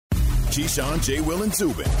Keyshawn, J. Will, and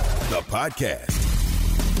Zubin, the podcast.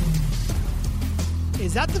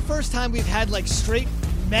 Is that the first time we've had, like, straight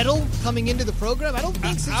metal coming into the program? I don't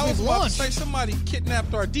think since I was we've about launched. to say somebody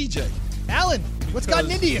kidnapped our DJ. Alan, what's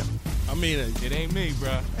gotten into you? I mean, it ain't me,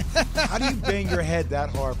 bro. How do you bang your head that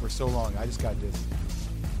hard for so long? I just got dizzy.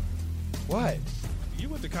 What? You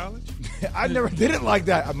went to college? I never did it like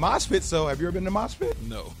that. A mosh pit, so have you ever been to a mosh pit?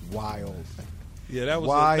 No. Wild. Yeah, that was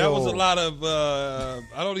Wild. a lot of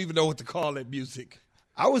I don't even know what to call that music.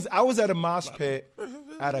 I was at a mosh pit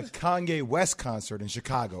at a Kanye West concert in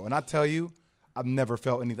Chicago, and I tell you, I've never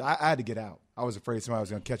felt anything. I had to get out. I was afraid somebody was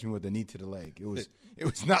going to catch me with a knee to the leg. It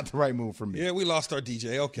was not the right move for me. Yeah, we lost our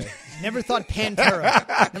DJ. Okay. Never thought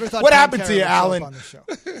Pantera. What happened to you, Alan? On the show.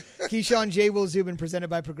 Keyshawn, J. Will, Zubin, presented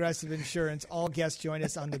by Progressive Insurance. All guests join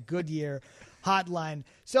us on the Goodyear Hotline.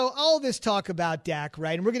 So all this talk about Dak,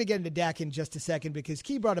 right? And we're going to get into Dak in just a second because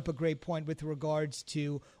Key brought up a great point with regards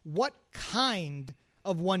to what kind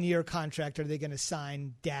of one-year contract are they going to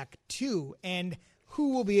sign Dak to, and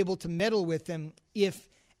who will be able to meddle with them, if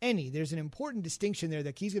any. There's an important distinction there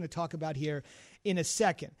that Key's going to talk about here in a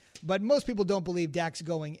second. But most people don't believe Dak's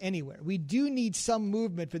going anywhere. We do need some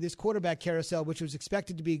movement for this quarterback carousel, which was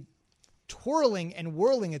expected to be twirling and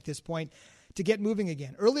whirling at this point, to get moving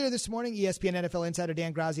again. Earlier this morning, ESPN NFL insider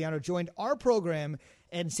Dan Graziano joined our program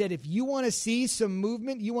and said, if you want to see some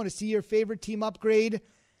movement, you want to see your favorite team upgrade,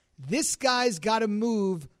 this guy's got to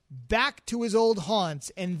move back to his old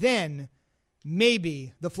haunts, and then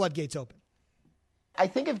maybe the floodgates open. I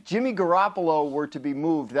think if Jimmy Garoppolo were to be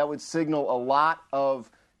moved, that would signal a lot of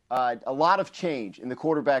change in the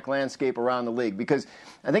quarterback landscape around the league. Because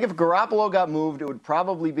I think if Garoppolo got moved, it would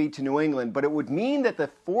probably be to New England, but it would mean that the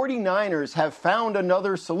 49ers have found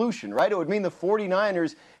another solution, right? It would mean the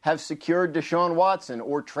 49ers have secured Deshaun Watson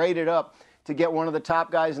or traded up to get one of the top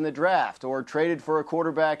guys in the draft, or traded for a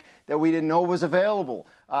quarterback that we didn't know was available.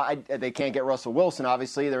 They can't get Russell Wilson,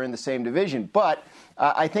 obviously. They're in the same division. But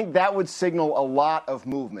I think that would signal a lot of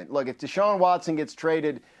movement. Look, if Deshaun Watson gets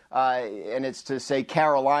traded and it's to, say,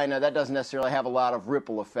 Carolina, that doesn't necessarily have a lot of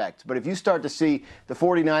ripple effect. But if you start to see the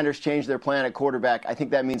 49ers change their plan at quarterback, I think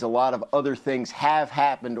that means a lot of other things have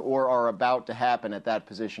happened or are about to happen at that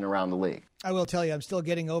position around the league. I will tell you, I'm still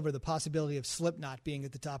getting over the possibility of Slipknot being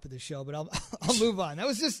at the top of the show, but I'll move on. It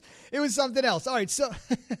was something else. All right, so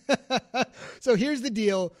here's the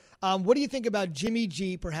deal. What do you think about Jimmy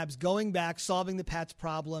G perhaps going back, solving the Pats'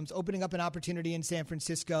 problems, opening up an opportunity in San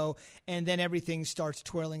Francisco, and then everything starts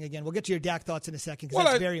twirling again? We'll get to your Dak thoughts in a second because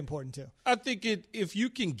that's very important too. I think if you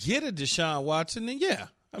can get a Deshaun Watson, then yeah.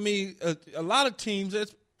 I mean, a lot of teams,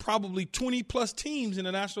 that's probably 20-plus teams in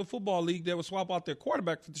the National Football League that would swap out their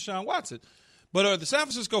quarterback for Deshaun Watson. But are the San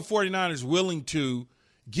Francisco 49ers willing to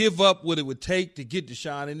give up what it would take to get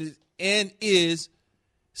Deshaun? And is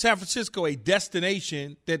San Francisco a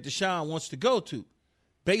destination that Deshaun wants to go to?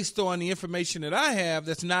 Based on the information that I have,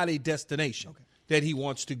 that's not a destination that he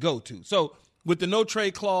wants to go to. So with the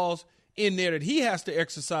no-trade clause in there that he has to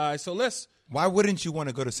exercise, Why wouldn't you want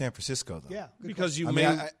to go to San Francisco, though? Yeah, because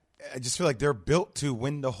I just feel like they're built to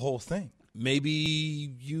win the whole thing. Maybe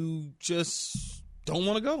you just don't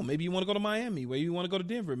want to go. Maybe you want to go to Miami. Maybe you want to go to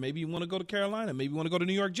Denver. Maybe you want to go to Carolina. Maybe you want to go to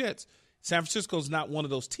New York Jets. San Francisco's not one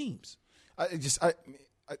of those teams.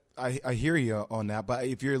 I hear you on that, but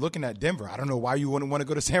if you're looking at Denver, I don't know why you wouldn't want to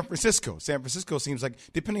go to San Francisco. San Francisco seems like,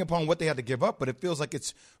 depending upon what they had to give up, but it feels like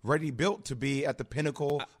it's ready built to be at the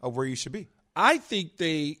pinnacle of where you should be. I think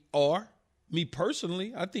they are. Me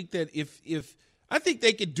personally, I think that I think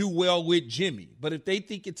they could do well with Jimmy, but if they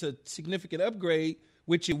think it's a significant upgrade,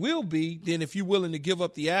 which it will be, then if you're willing to give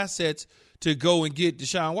up the assets to go and get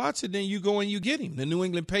Deshaun Watson, then you go and you get him. The New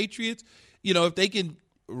England Patriots, if they can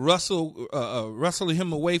wrestle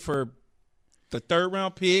him away for the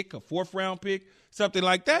third-round pick, a fourth-round pick, something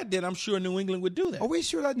like that, then I'm sure New England would do that. Are we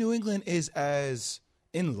sure that New England is as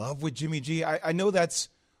in love with Jimmy G? I know that's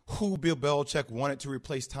who Bill Belichick wanted to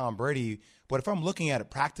replace Tom Brady, but if I'm looking at it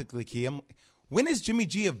practically, Key, when is Jimmy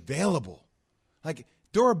G available? Like,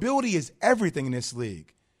 durability is everything in this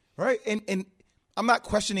league, right? And I'm not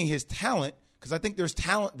questioning his talent because I think there's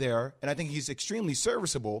talent there, and I think he's extremely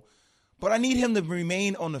serviceable, but I need him to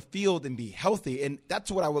remain on the field and be healthy, and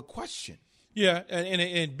that's what I would question. Yeah,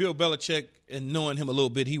 and Bill Belichick, and knowing him a little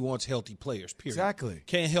bit, he wants healthy players, period. Exactly.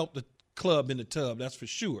 Can't help the club in the tub, that's for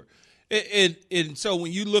sure. And so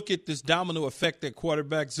when you look at this domino effect at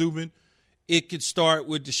quarterback, Zubin, it could start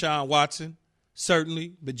with Deshaun Watson,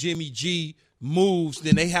 certainly, but Jimmy G moves,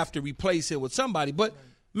 then they have to replace it with somebody. But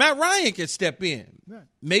Matt Ryan can step in. Right.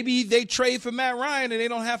 Maybe they trade for Matt Ryan and they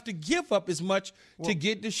don't have to give up as much to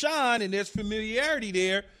get Deshaun, and there's familiarity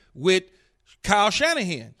there with Kyle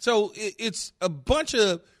Shanahan. So it's a bunch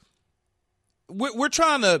of we're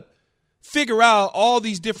trying to figure out all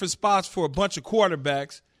these different spots for a bunch of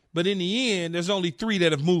quarterbacks, but in the end, there's only 3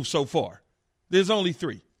 that have moved so far. There's only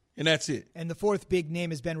 3, and that's it. And the fourth big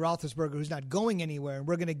name is Ben Roethlisberger, who's not going anywhere. And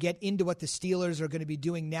we're going to get into what the Steelers are going to be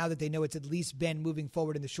doing now that they know it's at least Ben moving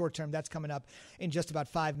forward in the short term. That's coming up in just about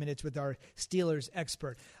 5 minutes with our Steelers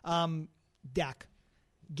expert. Dak.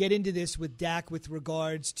 Get into this with Dak with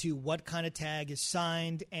regards to what kind of tag is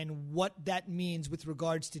signed and what that means with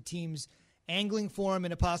regards to teams angling for him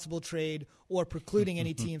in a possible trade or precluding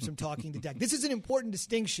any teams from talking to Dak. This is an important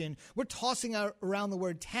distinction. We're tossing around the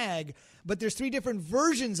word tag, but there's 3 different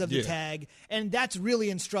versions of the tag, and that's really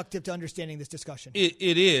instructive to understanding this discussion.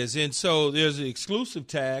 It is, and so there's an exclusive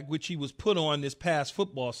tag, which he was put on this past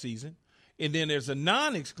football season, and then there's a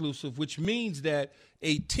non-exclusive, which means that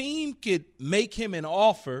a team could make him an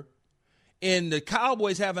offer, and the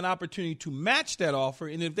Cowboys have an opportunity to match that offer.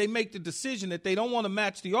 And if they make the decision that they don't want to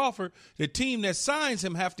match the offer, the team that signs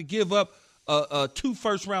him have to give up 2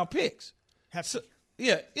 first-round picks. So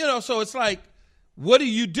it's like, what do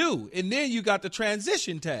you do? And then you got the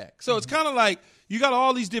transition tag. So it's kind of like you got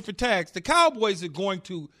all these different tags. The Cowboys are going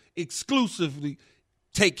to exclusively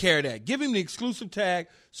take care of that. Give him the exclusive tag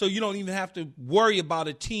so you don't even have to worry about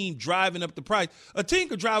a team driving up the price. A team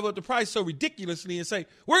could drive up the price so ridiculously and say,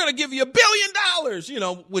 we're going to give you $1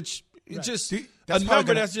 billion, which is just a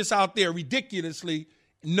number that's just out there ridiculously,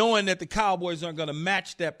 knowing that the Cowboys aren't going to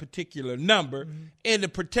match that particular number. And to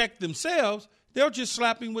protect themselves, they'll just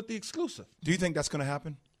slap him with the exclusive. Do you think that's going to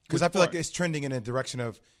happen? Because I feel like it's trending in a direction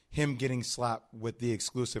of him getting slapped with the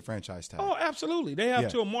exclusive franchise tag. Oh, absolutely. They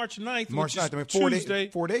have till March 9th, March 9th, I mean, Tuesday.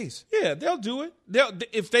 4 days. Yeah, they'll do it.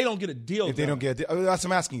 If they don't get a deal If they don't get a deal. That's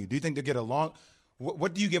what I'm asking you. Do you think they'll get a long –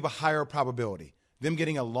 what do you give a higher probability? Them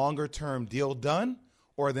getting a longer-term deal done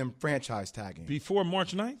or them franchise tagging? Before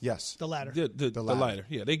March 9th? Yes. The latter. The latter.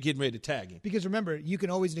 Yeah, they're getting ready to tag him. Because remember, you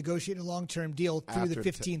can always negotiate a long-term deal through the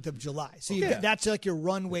 15th of July. So that's like your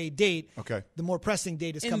runway date. Okay. The more pressing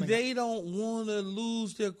date is coming up. And they don't want to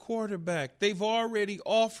lose their quarterback. They've already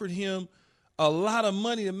offered him a lot of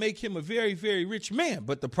money to make him a very, very rich man.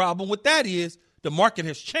 But the problem with that is the market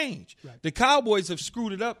has changed. Right. The Cowboys have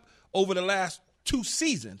screwed it up over the last 2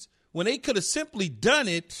 seasons when they could have simply done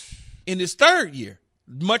it in his 3rd year.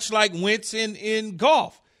 Much like Wentz in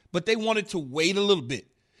golf. But they wanted to wait a little bit.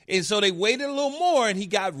 And so they waited a little more, and he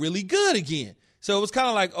got really good again. So it was kind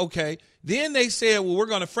of like, okay. Then they said, well, we're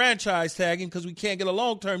going to franchise tag him because we can't get a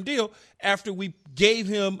long-term deal. After we gave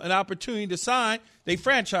him an opportunity to sign, they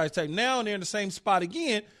franchise tag him. Now they're in the same spot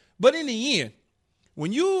again. But in the end,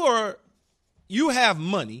 when you have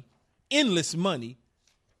money, endless money,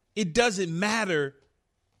 it doesn't matter.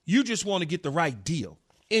 You just want to get the right deal.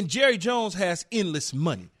 And Jerry Jones has endless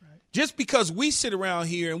money. Right. Just because we sit around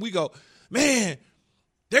here and we go, man,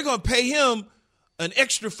 they're going to pay him an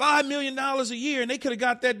extra $5 million a year, and they could have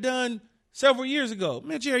got that done several years ago.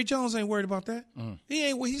 Man, Jerry Jones ain't worried about that.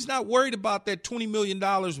 He's not worried about that $20 million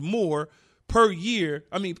more per year.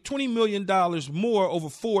 I mean, $20 million more over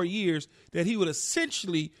 4 years that he would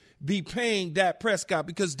essentially be paying Dak Prescott,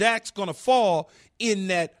 because Dak's going to fall in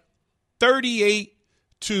that 38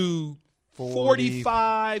 to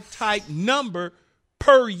 45 type number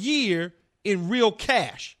per year in real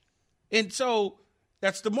cash. And so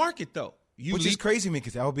that's the market, though. Which is crazy to me,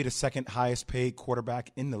 because that would be the 2nd highest paid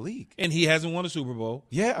quarterback in the league. And he hasn't won a Super Bowl.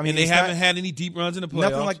 Yeah, I mean, and they haven't had any deep runs in the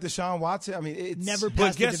playoffs. Nothing like Deshaun Watson. I mean, it's never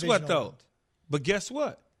passed the divisional round. But guess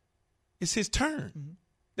what? It's his turn. Mm-hmm.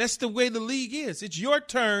 That's the way the league is. It's your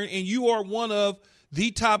turn, and you are one of the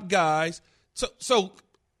top guys. So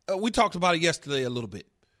we talked about it yesterday a little bit.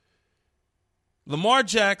 Lamar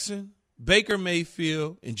Jackson, Baker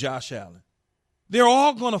Mayfield, and Josh Allen. They're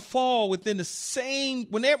all going to fall within the same –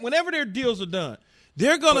 whenever their deals are done,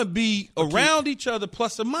 they're going to be around each other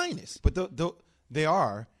plus or minus. But they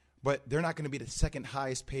are, but they're not going to be the 2nd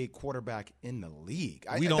highest paid quarterback in the league.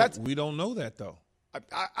 We don't know that, though.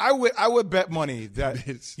 I would bet money that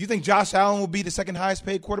you think Josh Allen will be the 2nd highest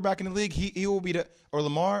paid quarterback in the league. He will be or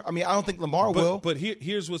Lamar. I mean, I don't think Lamar will. But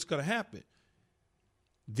here's what's going to happen.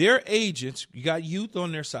 Their agents, you got youth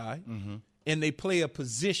on their side, and they play a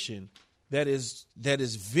position that is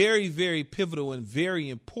very, very pivotal and very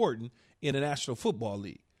important in the National Football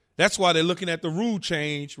League. That's why they're looking at the rule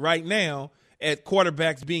change right now at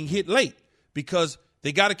quarterbacks being hit late, because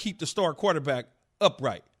they got to keep the star quarterback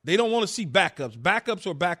upright. They don't want to see backups. Backups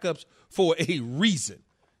are backups for a reason,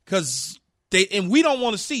 and we don't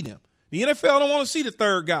want to see them. The NFL don't want to see the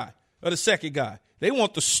 3rd guy or the 2nd guy. They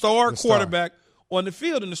want the star quarterback on the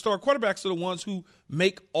field, and the star quarterbacks are the ones who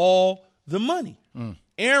make all the money.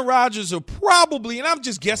 Aaron Rodgers will probably, and I'm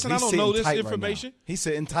just guessing, I don't know this information. He's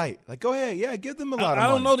sitting tight. Like, go ahead. Yeah, give them a lot of money. I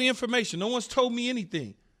don't know the information. No one's told me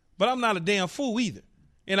anything. But I'm not a damn fool either.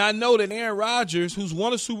 And I know that Aaron Rodgers, who's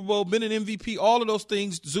won a Super Bowl, been an MVP, all of those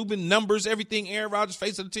things, Zubin numbers, everything, Aaron Rodgers,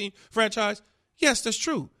 face of the team, franchise, yes, that's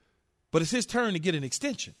true. But it's his turn to get an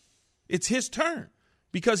extension. It's his turn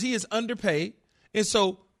because he is underpaid. And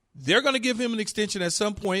so they're going to give him an extension at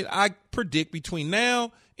some point, I predict, between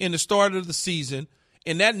now and the start of the season.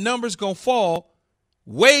 And that number's going to fall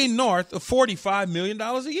way north of $45 million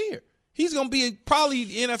a year. He's going to be probably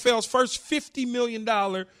the NFL's first $50 million,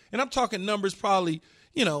 and I'm talking numbers probably,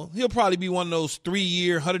 he'll probably be one of those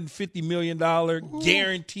 3-year, $150 million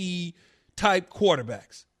guarantee type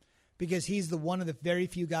quarterbacks. Because he's one of the very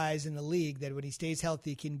few guys in the league that when he stays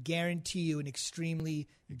healthy can guarantee you an extremely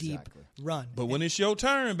deep run. But when it's your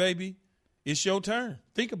turn, baby, it's your turn.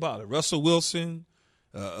 Think about it. Russell Wilson,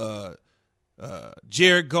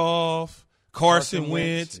 Jared Goff, Carson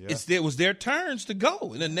Wentz. Yeah. It was their turns to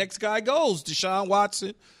go. And the next guy goes, Deshaun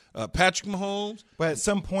Watson, Patrick Mahomes. But at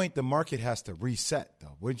some point, the market has to reset,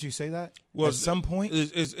 though. Wouldn't you say that? Well, at some point?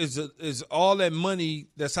 Is all that money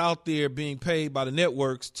that's out there being paid by the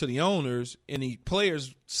networks to the owners, and the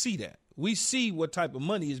players see that. We see what type of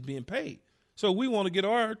money is being paid. So we want to get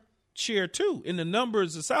our share, too. And the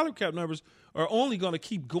numbers, the salary cap numbers, are only going to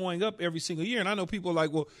keep going up every single year. And I know people are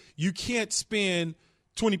like, well, you can't spend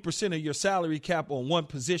 20% of your salary cap on one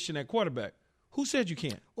position at quarterback. Who said you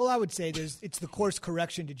can't? Well, I would say it's the course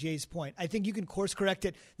correction to Jay's point. I think you can course correct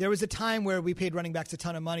it. There was a time where we paid running backs a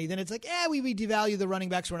ton of money. Then it's like, we devalue the running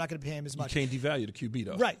backs. We're not going to pay him as much. You can't devalue the QB,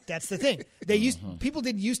 though. Right. That's the thing. People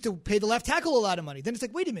didn't used to pay the left tackle a lot of money. Then it's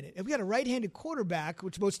like, wait a minute. If we got a right-handed quarterback,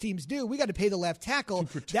 which most teams do, we got to pay the left tackle.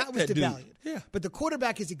 That was devalued. Yeah. But the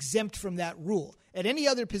quarterback is exempt from that rule. At any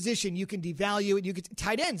other position, you can devalue it.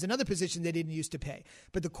 Tight ends, another position they didn't used to pay.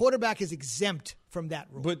 But the quarterback is exempt from that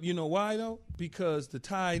rule. But you know why, though? Because the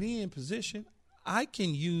tight end position, I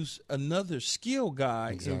can use another skill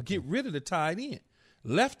guy and get rid of the tight end.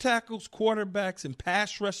 Left tackles, quarterbacks, and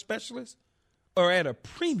pass rush specialists are at a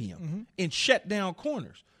premium in shut down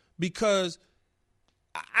corners because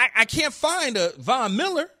I can't find a Von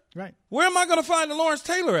Miller. Right. Where am I going to find a Lawrence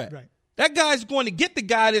Taylor at? Right. That guy's going to get the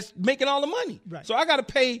guy that's making all the money. Right. So I got to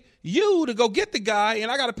pay you to go get the guy,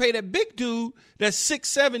 and I got to pay that big dude that's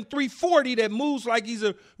 6'7", 340 that moves like he's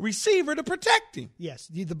a receiver to protect him. Yes,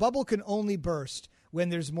 the bubble can only burst when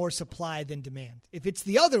there's more supply than demand. If it's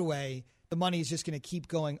the other way, the money is just going to keep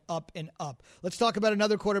going up and up. Let's talk about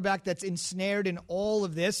another quarterback that's ensnared in all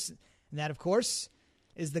of this, and that, of course,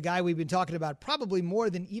 is the guy we've been talking about probably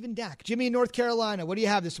more than even Dak. Jimmy in North Carolina, what do you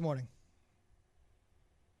have this morning?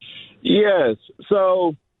 Yes.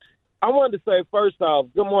 So I wanted to say, first off,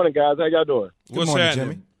 good morning, guys. How y'all doing? Good morning,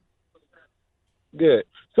 Jimmy. Good.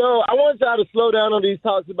 So I want y'all to slow down on these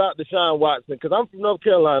talks about Deshaun Watson because I'm from North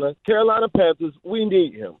Carolina. Carolina Panthers, we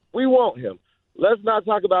need him. We want him. Let's not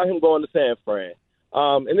talk about him going to San Fran.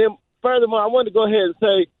 And then furthermore, I wanted to go ahead and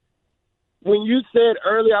say, when you said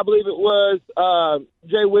earlier, I believe it was,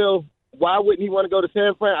 Jay Will, why wouldn't he want to go to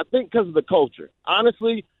San Fran? I think because of the culture.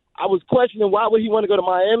 Honestly, I was questioning why would he want to go to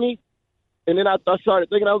Miami. And then I started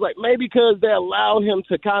thinking, I was like, maybe because they allowed him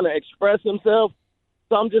to kind of express himself.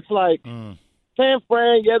 So I'm just like, San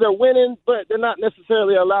Fran, yeah, they're winning, but they're not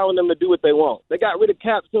necessarily allowing them to do what they want. They got rid of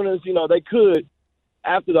Cap soon as, they could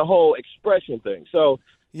after the whole expression thing. So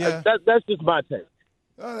yeah, that's just my take.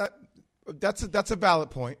 That's a valid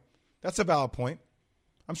point. That's a valid point.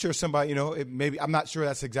 I'm sure somebody, maybe I'm not sure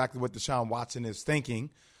that's exactly what Deshaun Watson is thinking.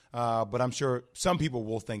 But I'm sure some people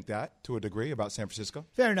will think that to a degree about San Francisco.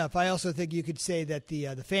 Fair enough. I also think you could say that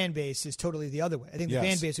the fan base is totally the other way. I think the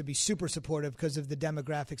fan base would be super supportive because of the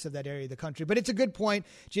demographics of that area of the country. But it's a good point.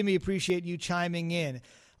 Jimmy, appreciate you chiming in.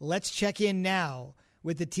 Let's check in now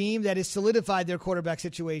with the team that has solidified their quarterback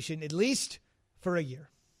situation, at least for a year.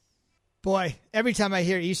 Boy, every time I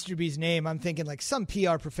hear Easterby's name, I'm thinking like some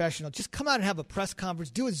PR professional. Just come out and have a press conference,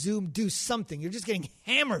 do a Zoom, do something. You're just getting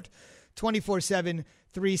hammered 24/7.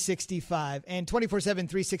 365. And 24/7,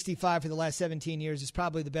 365 for the last 17 years is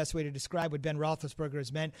probably the best way to describe what Ben Roethlisberger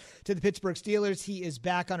has meant to the Pittsburgh Steelers. He is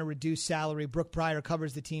back on a reduced salary. Brooke Pryor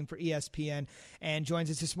covers the team for ESPN and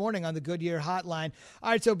joins us this morning on the Goodyear Hotline.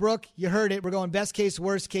 All right, so Brooke, you heard it. We're going best case,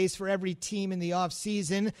 worst case for every team in the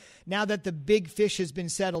offseason. Now that the big fish has been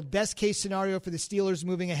settled, best case scenario for the Steelers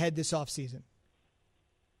moving ahead this offseason.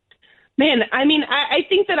 Man, I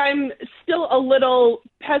think that I'm still a little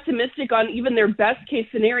pessimistic on even their best case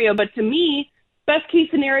scenario. But to me, best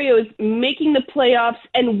case scenario is making the playoffs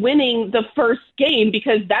and winning the first game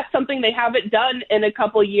because that's something they haven't done in a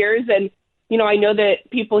couple years. And I know that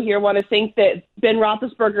people here want to think that Ben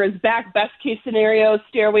Roethlisberger is back. Best case scenario,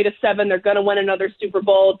 stairway to 7. They're going to win another Super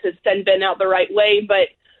Bowl to send Ben out the right way. But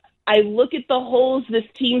I look at the holes this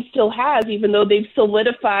team still has, even though they've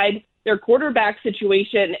solidified their quarterback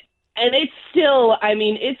situation. And it's still,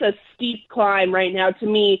 it's a steep climb right now to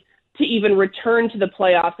me to even return to the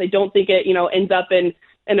playoffs. I don't think it, ends up in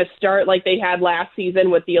a start like they had last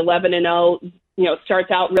season with the 11-0,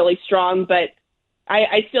 starts out really strong. But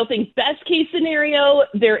I still think best case scenario,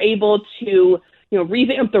 they're able to,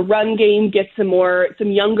 revamp the run game, get some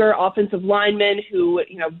younger offensive linemen who,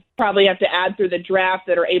 probably have to add through the draft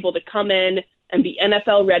that are able to come in and be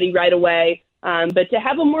NFL ready right away. But to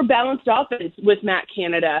have a more balanced offense with Matt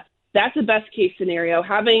Canada, that's a best case scenario.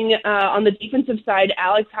 Having on the defensive side,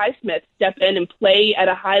 Alex Highsmith step in and play at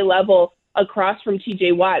a high level across from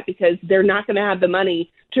TJ Watt because they're not going to have the money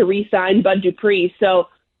to re-sign Bud Dupree. So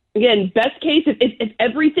again, best case, if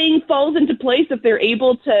everything falls into place, if they're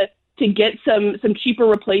able to get some cheaper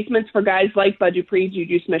replacements for guys like Bud Dupree,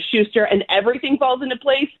 Juju Smith-Schuster, and everything falls into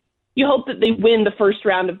place, you hope that they win the first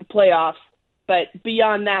round of the playoffs. But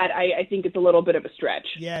beyond that, I think it's a little bit of a stretch.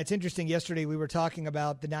 Yeah, it's interesting. Yesterday we were talking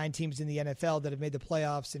about the 9 teams in the NFL that have made the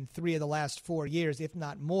playoffs in 3 of the last 4 years, if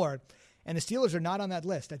not more. And the Steelers are not on that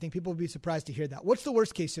list. I think people would be surprised to hear that. What's the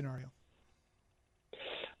worst case scenario?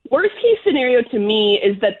 Worst case scenario to me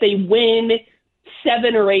is that they win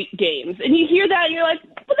 7 or 8 games. And you hear that and you're like,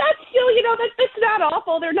 but that's still, that's not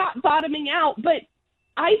awful. They're not bottoming out. But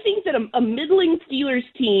I think that a middling Steelers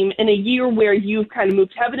team in a year where you've kind of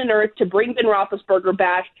moved heaven and earth to bring Ben Roethlisberger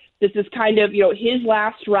back, this is kind of, his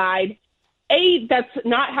last ride. A, that's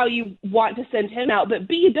not how you want to send him out. But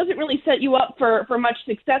B, it doesn't really set you up for much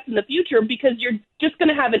success in the future because you're just going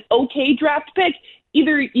to have an okay draft pick.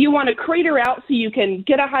 Either you want to crater out so you can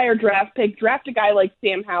get a higher draft pick, draft a guy like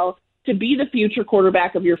Sam Howell to be the future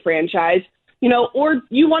quarterback of your franchise, or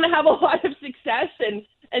you want to have a lot of success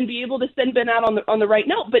and be able to send Ben out on the right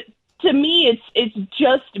note. But to me, it's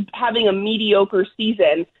just having a mediocre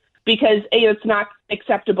season because it's not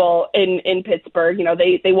acceptable in Pittsburgh.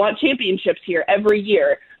 They want championships here every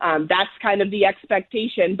year. That's kind of the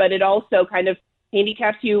expectation, but it also kind of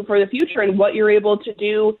handicaps you for the future and what you're able to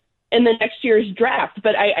do in the next year's draft.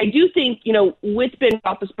 But I do think, with Ben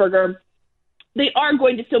Roethlisberger, they are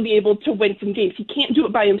going to still be able to win some games. He can't do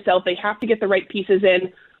it by himself. They have to get the right pieces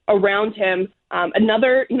in around him.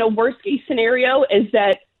 Another, worst case scenario is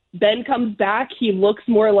that Ben comes back. He looks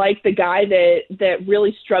more like the guy that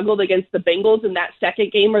really struggled against the Bengals in that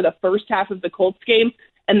second game or the first half of the Colts game,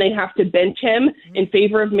 and they have to bench him in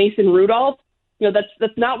favor of Mason Rudolph.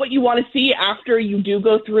 That's not what you want to see after you do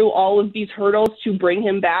go through all of these hurdles to bring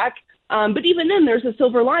him back. But even then, there's a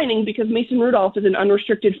silver lining because Mason Rudolph is an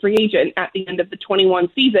unrestricted free agent at the end of the 21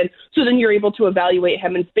 season. So then you're able to evaluate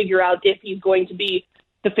him and figure out if he's going to be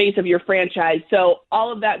the face of your franchise. So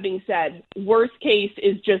all of that being said, worst case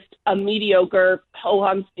is just a mediocre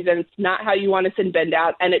ho-hum season. It's not how you want to send Ben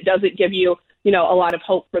out, and it doesn't give you, a lot of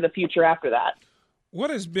hope for the future after that.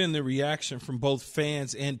 What has been the reaction from both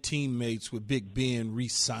fans and teammates with Big Ben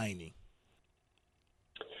re-signing?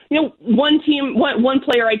 One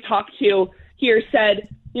player I talked to here said,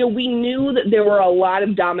 we knew that there were a lot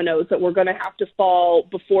of dominoes that were going to have to fall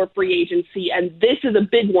before free agency, and this is a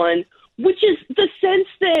big one, which is the sense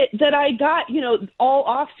that I got, all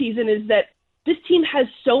offseason is that this team has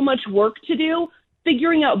so much work to do.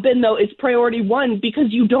 Figuring out Ben, though, is priority one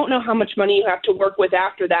because you don't know how much money you have to work with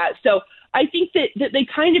after that. So I think that they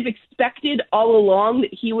kind of expected all along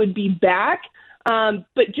that he would be back,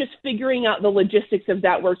 but just figuring out the logistics of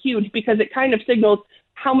that were huge because it kind of signals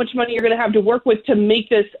how much money you're going to have to work with to make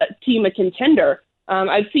this team a contender.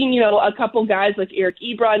 I've seen, a couple guys like Eric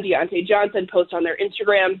Ebron, Deontay Johnson post on their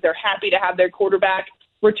Instagrams. They're happy to have their quarterback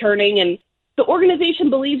returning, and the organization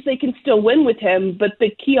believes they can still win with him, but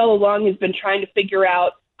the key all along has been trying to figure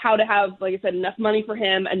out how to have, like I said, enough money for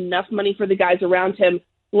him, enough money for the guys around him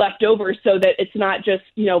left over so that it's not just,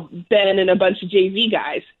 Ben and a bunch of JV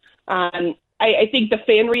guys. I think the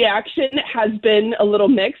fan reaction has been a little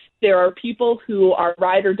mixed. There are people who are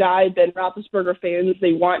ride or die Ben Roethlisberger fans.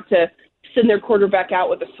 They want to send their quarterback out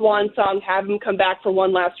with a swan song, have him come back for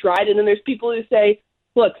one last ride. And then there's people who say,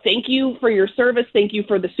 look, thank you for your service. Thank you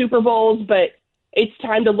for the Super Bowls, but it's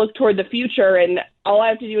time to look toward the future. And all I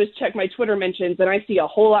have to do is check my Twitter mentions, and I see a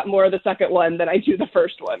whole lot more of the second one than I do the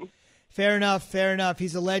first one. Fair enough, fair enough.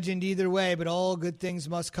 He's a legend either way, but all good things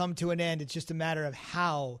must come to an end. It's just a matter of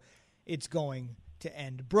how it's going to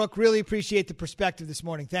end. Brooke, really appreciate the perspective this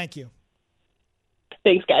morning. Thank you.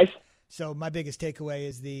 Thanks, guys. So my biggest takeaway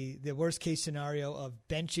is the worst-case scenario of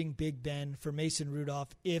benching Big Ben for Mason Rudolph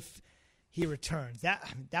if he returns.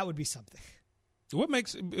 That would be something. What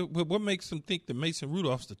makes them think that Mason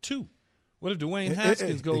Rudolph's the 2? What if Dwayne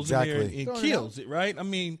Haskins goes in there and kills it, right? I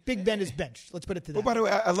mean, Big Ben is benched. Let's put it to that. Well, by the way,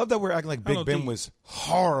 I love that we're acting like Big Ben was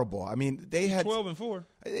horrible. I mean, they had 12-4.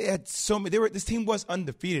 They had so many. This team was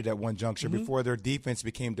undefeated at one juncture before their defense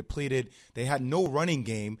became depleted. They had no running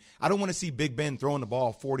game. I don't want to see Big Ben throwing the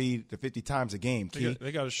ball 40 to 50 times a game.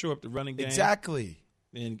 They got to show up the running game exactly,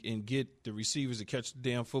 and get the receivers to catch the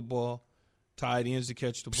damn football, tight ends to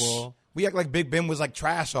catch the ball. We act like Big Ben was like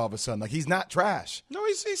trash all of a sudden. Like he's not trash. No,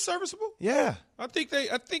 he's serviceable. Yeah, I think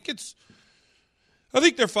they're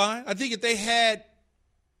fine. I think if they had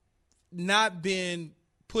not been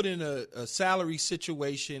put in a salary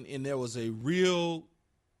situation and there was a real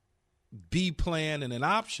B plan and an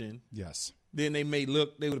option, yes, then they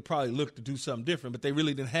would probably look to do something different. But they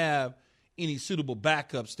really didn't have any suitable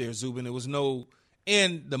backups there, Zubin. There was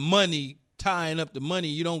and the money, tying up the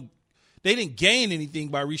money, they didn't gain anything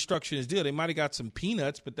by restructuring his deal. They might have got some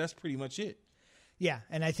peanuts, but that's pretty much it. Yeah,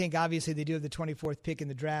 and I think obviously they do have the 24th pick in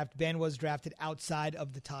the draft. Ben was drafted outside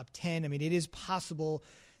of the top 10. I mean, it is possible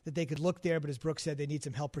that they could look there, but as Brooke said, they need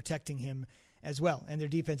some help protecting him as well. And their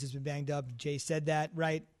defense has been banged up. Jay said that,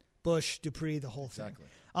 right? Bush, Dupree, the whole thing. Exactly.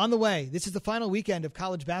 On the way, this is the final weekend of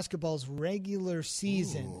college basketball's regular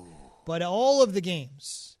season, but all of the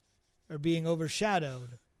games are being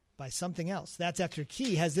overshadowed by something else. That's after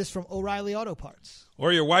Key has this from O'Reilly Auto Parts.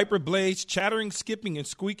 Or your wiper blades chattering, skipping, and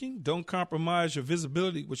squeaking? Don't compromise your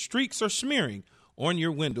visibility with streaks or smearing on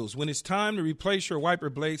your windows. When it's time to replace your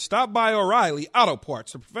wiper blades, stop by O'Reilly Auto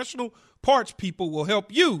Parts. The professional parts people will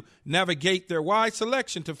help you navigate their wide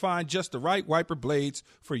selection to find just the right wiper blades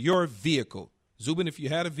for your vehicle. Zubin, if you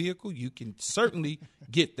had a vehicle, you can certainly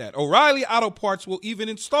get that. O'Reilly Auto Parts will even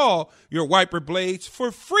install your wiper blades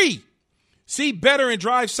for free. See better and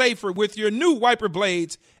drive safer with your new wiper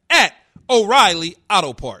blades at O'Reilly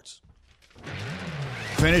Auto Parts.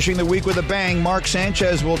 Finishing the week with a bang, Mark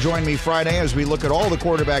Sanchez will join me Friday as we look at all the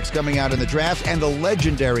quarterbacks coming out in the draft and the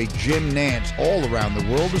legendary Jim Nantz all around the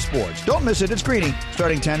world of sports. Don't miss it. It's Greeny,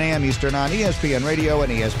 starting 10 a.m. Eastern on ESPN Radio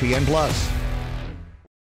and ESPN+.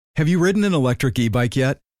 Have you ridden an electric e-bike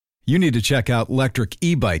yet? You need to check out Electric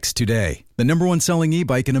E-Bikes today, the #1 selling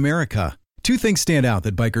e-bike in America. Two things stand out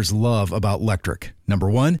that bikers love about Lectric. Number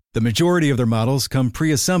one, the majority of their models come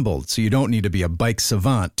pre-assembled, so you don't need to be a bike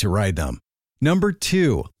savant to ride them. Number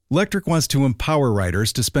two, Lectric wants to empower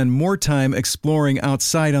riders to spend more time exploring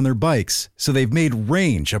outside on their bikes, so they've made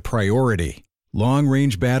range a priority.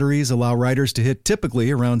 Long-range batteries allow riders to hit typically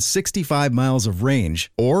around 65 miles of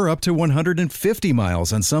range, or up to 150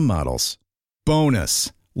 miles on some models.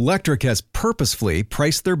 Bonus, Lectric has purposefully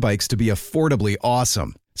priced their bikes to be affordably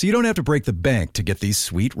awesome, so you don't have to break the bank to get these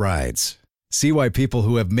sweet rides. See why people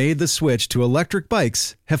who have made the switch to electric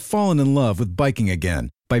bikes have fallen in love with biking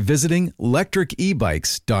again by visiting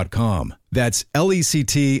lectricebikes.com. That's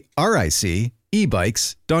LECTRIC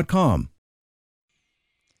ebikes.com.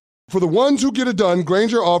 For the ones who get it done,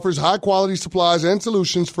 Grainger offers high-quality supplies and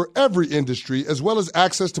solutions for every industry, as well as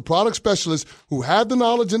access to product specialists who have the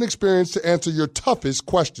knowledge and experience to answer your toughest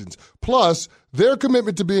questions. Plus, their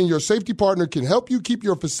commitment to being your safety partner can help you keep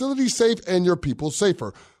your facility safe and your people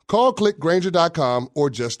safer. Call, click Grainger.com, or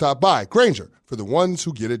just stop by. Grainger, for the ones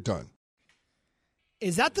who get it done.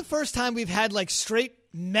 Is that the first time we've had like straight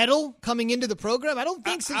metal coming into the program? I don't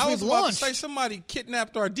think since we've launched. I was about to say somebody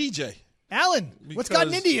kidnapped our DJ. Alan, what's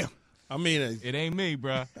gotten into you? I mean, it ain't me,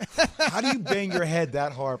 bro. How do you bang your head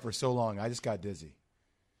that hard for so long? I just got dizzy.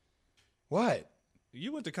 What?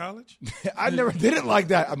 You went to college? I never did it like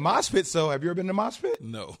that. A mosh pit, so have you ever been to a mosh pit?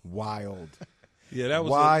 No. Wild. Yeah, that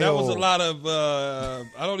was a lot of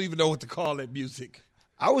I don't even know what to call that music.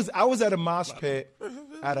 I was at a mosh pit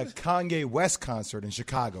at a Kanye West concert in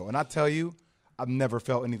Chicago, and I tell you, I've never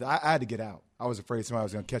felt anything. I had to get out. I was afraid somebody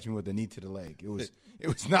was going to catch me with a knee to the leg. It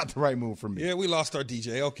was not the right move for me. Yeah, we lost our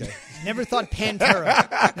DJ. Okay. Never thought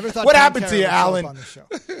Pantera. What happened to you, Alan? On the show.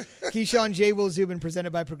 Keyshawn, J. Will Zubin,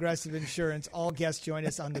 presented by Progressive Insurance. All guests join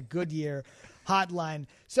us on the Goodyear Hotline.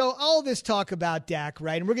 So all this talk about Dak,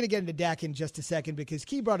 right? And we're going to get into Dak in just a second because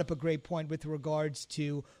Key brought up a great point with regards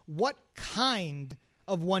to what kind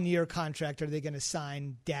of one-year contract are they going to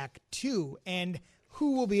sign Dak to, and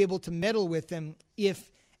who will be able to meddle with them, if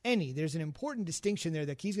any. There's an important distinction there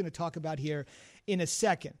that he's going to talk about here in a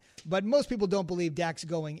second. But most people don't believe Dak's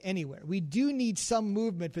going anywhere. We do need some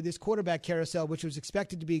movement for this quarterback carousel, which was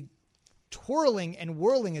expected to be twirling and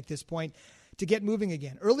whirling at this point, to get moving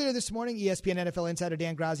again. Earlier this morning, ESPN NFL insider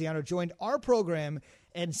Dan Graziano joined our program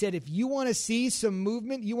and said, if you want to see some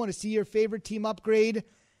movement, you want to see your favorite team upgrade,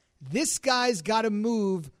 this guy's got to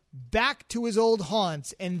move back to his old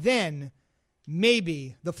haunts, and then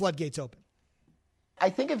maybe the floodgates open. I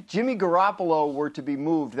think if Jimmy Garoppolo were to be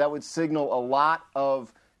moved, that would signal a lot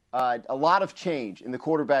of change in the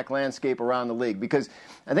quarterback landscape around the league. Because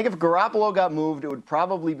I think if Garoppolo got moved, it would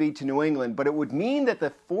probably be to New England, but it would mean that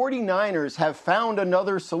the 49ers have found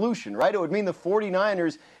another solution, right? It would mean the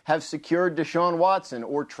 49ers have secured Deshaun Watson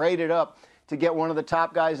or traded up to get one of the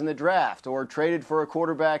top guys in the draft or traded for a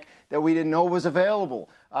quarterback that we didn't know was available.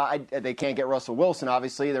 They can't get Russell Wilson,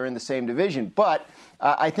 obviously. They're in the same division. But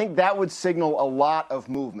I think that would signal a lot of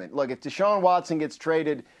movement. Look, if Deshaun Watson gets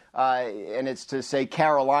traded and it's to, say,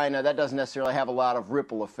 Carolina, that doesn't necessarily have a lot of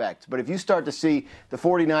ripple effect. But if you start to see the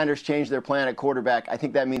 49ers change their plan at quarterback, I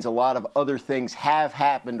think that means a lot of other things have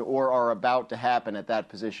happened or are about to happen at that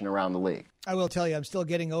position around the league. I will tell you, I'm still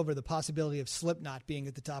getting over the possibility of Slipknot being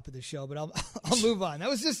at the top of the show, but I'll move on. It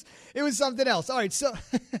was something else. All right, so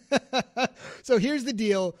here's the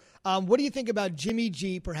deal. What do you think about Jimmy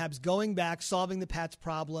G perhaps going back, solving the Pats'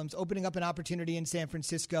 problems, opening up an opportunity in San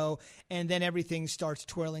Francisco, and then everything starts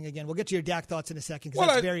twirling again? We'll get to your Dak thoughts in a second because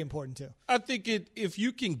that's very important too. I think if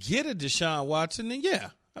you can get a Deshaun Watson, then yeah.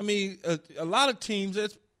 I mean, a lot of teams,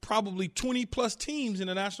 it's probably 20-plus teams in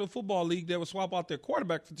the National Football League that would swap out their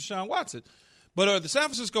quarterback for Deshaun Watson. But are the San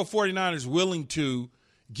Francisco 49ers willing to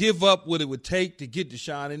give up what it would take to get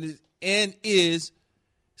Deshaun? And is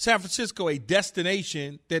San Francisco a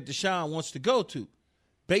destination that Deshaun wants to go to?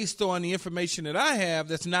 Based on the information that I have,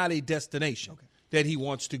 that's not a destination that he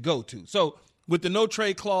wants to go to. So with the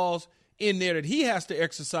no-trade clause in there that he has to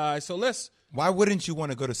exercise, Why wouldn't you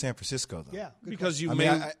want to go to San Francisco, though? Yeah, because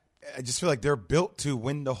I just feel like they're built to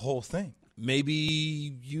win the whole thing. Maybe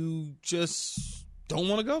you just don't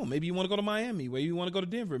want to go. Maybe you want to go to Miami. Maybe you want to go to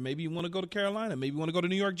Denver. Maybe you want to go to Carolina. Maybe you want to go to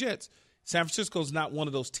New York Jets. San Francisco's not one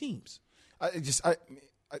of those teams.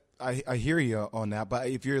 I hear you on that, but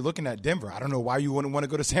if you're looking at Denver, I don't know why you wouldn't want to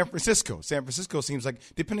go to San Francisco. San Francisco seems like,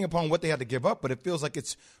 depending upon what they had to give up, but it feels like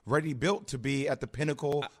it's ready built to be at the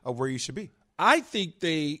pinnacle of where you should be. I think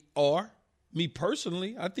they are. Me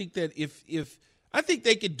personally, I think that I think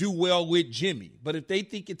they could do well with Jimmy, but if they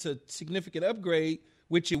think it's a significant upgrade,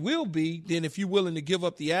 which it will be, then if you're willing to give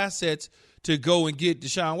up the assets to go and get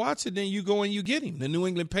Deshaun Watson, then you go and you get him. The New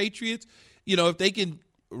England Patriots, if they can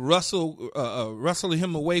wrestle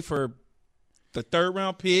him away for the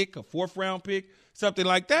third-round pick, a fourth-round pick, something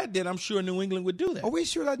like that, then I'm sure New England would do that. Are we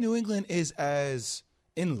sure that New England is as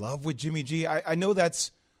in love with Jimmy G? I know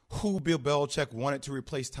that's who Bill Belichick wanted to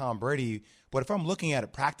replace Tom Brady, but if I'm looking at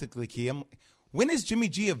it practically, Key, when is Jimmy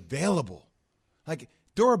G available? Like,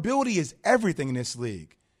 durability is everything in this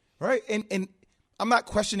league, right? And I'm not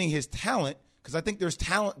questioning his talent because I think there's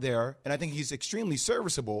talent there, and I think he's extremely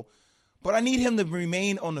serviceable, but I need him to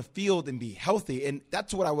remain on the field and be healthy, and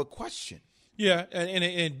that's what I would question. Yeah,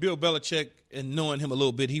 and Bill Belichick, and knowing him a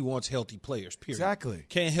little bit, he wants healthy players, period. Exactly.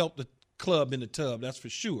 Can't help the club in the tub, that's for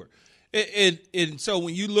sure. And so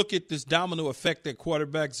when you look at this domino effect at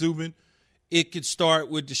quarterback, Zubin, it could start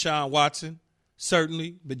with Deshaun Watson,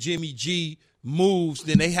 certainly, but Jimmy G moves,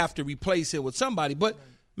 then they have to replace it with somebody. But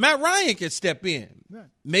Matt Ryan can step in. Right.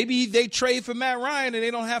 Maybe they trade for Matt Ryan and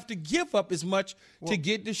they don't have to give up as much to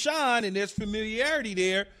get Deshaun, and there's familiarity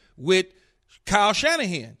there with Kyle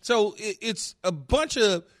Shanahan. So it's a bunch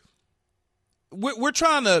of – we're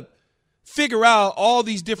trying to figure out all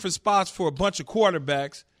these different spots for a bunch of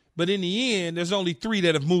quarterbacks, but in the end, there's only 3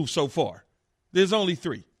 that have moved so far. There's only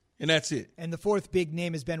 3. And that's it. And the fourth big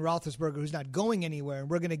name is Ben Roethlisberger, who's not going anywhere. And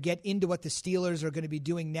we're going to get into what the Steelers are going to be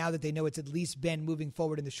doing now that they know it's at least Ben moving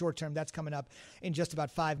forward in the short term. That's coming up in just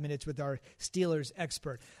about 5 minutes with our Steelers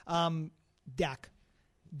expert. Dak.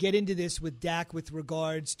 Get into this with Dak with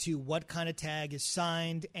regards to what kind of tag is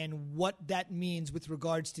signed and what that means with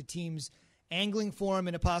regards to teams angling for him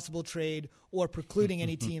in a possible trade or precluding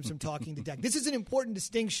any teams from talking to Dak. This is an important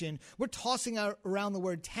distinction. We're tossing around the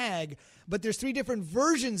word tag, but there's 3 different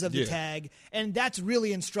versions of the tag, and that's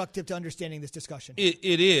really instructive to understanding this discussion. It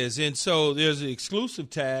is, and so there's an exclusive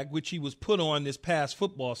tag, which he was put on this past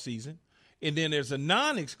football season, and then there's a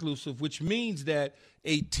non-exclusive, which means that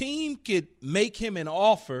a team could make him an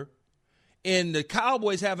offer and the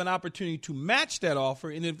Cowboys have an opportunity to match that offer.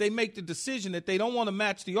 And if they make the decision that they don't want to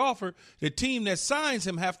match the offer, the team that signs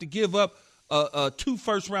him have to give up 2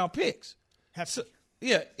 first-round picks. So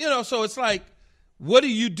it's like, what do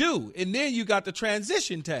you do? And then you got the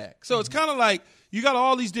transition tag. So it's kind of like you got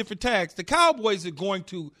all these different tags. The Cowboys are going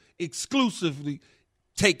to exclusively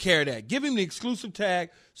take care of that. Give him the exclusive tag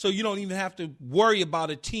so you don't even have to worry about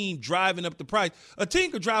a team driving up the price. A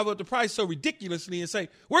team could drive up the price so ridiculously and say,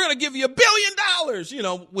 we're going to give you $1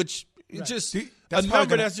 billion, which is just a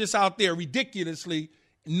number that's just out there ridiculously,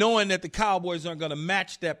 knowing that the Cowboys aren't going to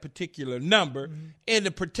match that particular number. Mm-hmm. And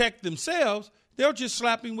to protect themselves, they'll just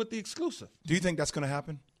slap him with the exclusive. Do you think that's going to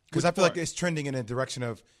happen? Because I feel like it's trending in a direction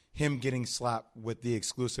of him getting slapped with the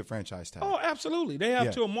exclusive franchise tag. Oh, absolutely. They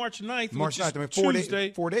have till March 9th, March 9th, I mean,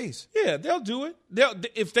 Tuesday. 4 days. Yeah, they'll do it.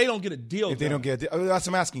 If they don't get a deal If they don't get a deal. That's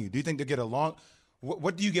what I'm asking you. Do you think they'll get a long –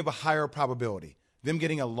 what do you give a higher probability? Them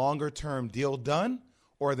getting a longer-term deal done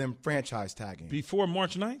or them franchise tagging? Before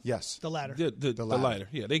March 9th? Yes. The latter. The latter.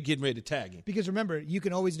 Yeah, they're getting ready to tag him. Because remember, you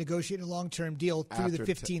can always negotiate a long-term deal through the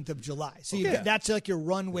 15th of July. So that's like your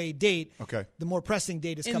runway date. Okay. The more pressing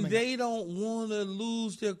date is coming And they don't want to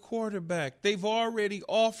lose their quarterback. They've already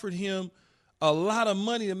offered him a lot of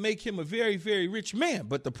money to make him a very, very rich man.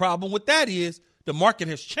 But the problem with that is the market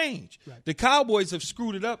has changed. Right. The Cowboys have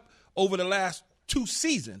screwed it up over the last 2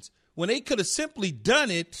 seasons when they could have simply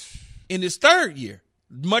done it in his third year,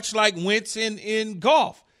 much like Wentz in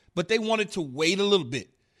golf. But they wanted to wait a little bit.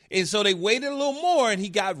 And so they waited a little more, and he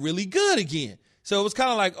got really good again. So it was kind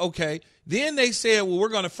of like, okay. Then they said, well, we're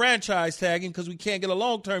going to franchise tag him because we can't get a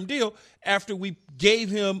long-term deal. After we gave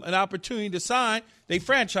him an opportunity to sign, they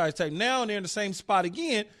franchise tag him. Now they're in the same spot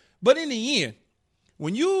again. But in the end,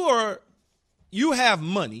 when you have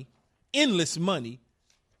money, endless money,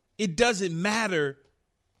 it doesn't matter.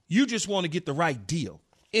 You just want to get the right deal.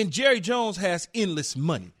 And Jerry Jones has endless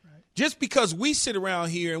money. Right. Just because we sit around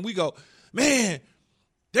here and we go, man,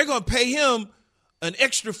 they're going to pay him an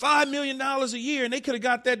extra $5 million a year, and they could have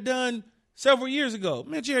got that done several years ago.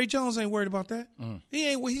 Man, Jerry Jones ain't worried about that.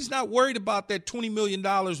 He's not worried about that $20 million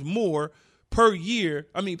more per year.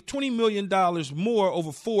 I mean, $20 million more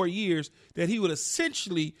over 4 years that he would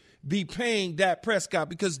essentially be paying Dak Prescott,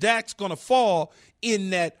 because Dak's going to fall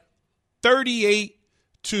in that 38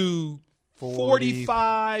 to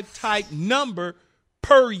 45 type number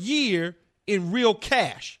per year in real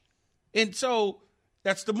cash. And so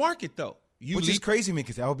that's the market, though. Which is crazy to me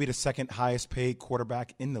because that would be the second highest paid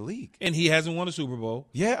quarterback in the league. And he hasn't won a Super Bowl.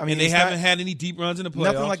 Yeah, I mean, and they haven't had any deep runs in the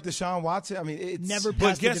playoffs. Nothing like Deshaun Watson. I mean, it's never.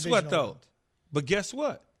 But guess what, though? But guess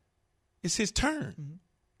what? It's his turn. Mm-hmm.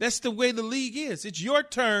 That's the way the league is. It's your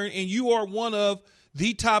turn, and you are one of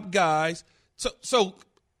the top guys. So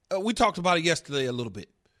we talked about it yesterday a little bit.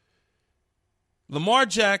 Lamar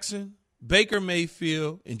Jackson, Baker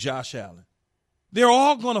Mayfield, and Josh Allen. They're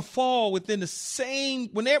all going to fall within the same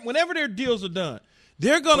 – whenever their deals are done,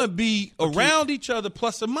 they're going to be around each other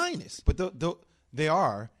plus or minus. But they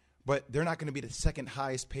are, but they're not going to be the second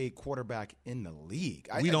highest paid quarterback in the league.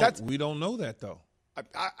 We don't know that, though.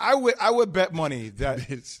 I would bet money that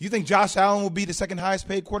you think Josh Allen will be the second highest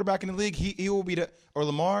paid quarterback in the league. He will be or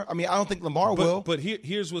Lamar. I mean, I don't think Lamar will. But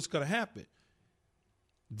here's what's going to happen.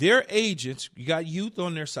 Their agents, you got youth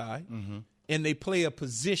on their side, and they play a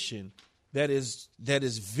position that is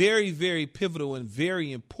very, very pivotal and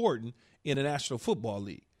very important in the National Football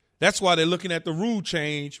League. That's why they're looking at the rule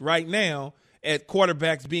change right now at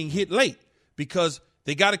quarterbacks being hit late, because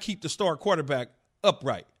they got to keep the star quarterback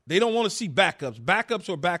upright. They don't want to see backups. Backups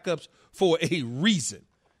are backups for a reason,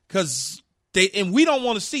 and we don't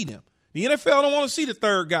want to see them. The NFL don't want to see the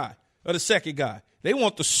third guy or the second guy. They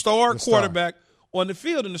want the star quarterback on the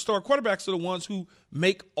field, and the star quarterbacks are the ones who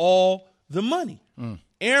make all the money.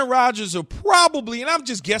 Aaron Rodgers are probably, and I'm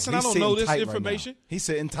just guessing, I don't know this information. Right, he's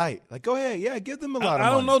sitting tight. Like, go ahead. Yeah, give them a lot of money. I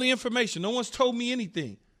don't know the information. No one's told me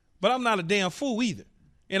anything. But I'm not a damn fool either.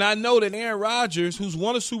 And I know that Aaron Rodgers, who's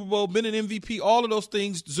won a Super Bowl, been an MVP, all of those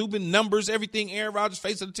things, Zubin numbers, everything, Aaron Rodgers,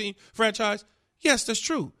 face of the team, franchise, yes, that's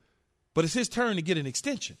true. But it's his turn to get an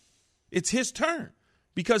extension. It's his turn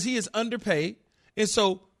because he is underpaid. And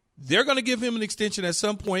so they're going to give him an extension at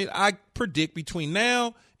some point, I predict, between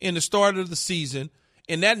now and the start of the season.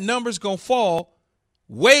 And that number's going to fall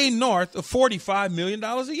way north of $45 million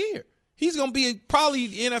a year. He's going to be probably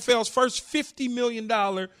the NFL's first $50 million,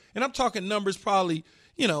 and I'm talking numbers probably,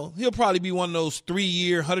 he'll probably be one of those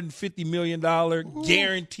 3-year, $150 million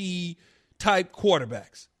guarantee type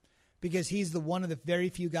quarterbacks. Because he's one of the very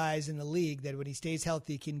few guys in the league that when he stays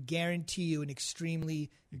healthy can guarantee you an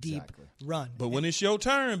extremely deep run. But when it's your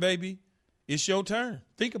turn, baby, it's your turn.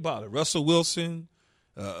 Think about it. Russell Wilson,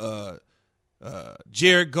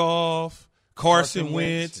 Jared Goff, Carson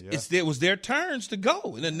Wentz. Yeah. It was their turns to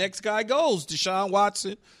go, and the next guy goes. Deshaun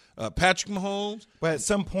Watson, Patrick Mahomes. But at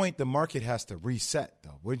some point, the market has to reset,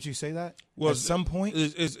 though. Wouldn't you say that? Well, at some point?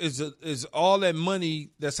 Is all that money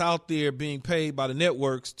that's out there being paid by the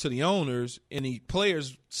networks to the owners, and the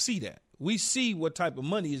players see that. We see what type of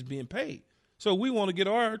money is being paid. So we want to get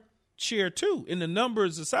our share, too. And the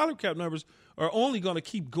numbers, the salary cap numbers, are only going to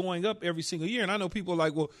keep going up every single year. And I know people are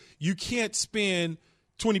like, well, you can't spend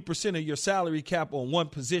 20% of your salary cap on one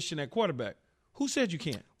position at quarterback. Who said you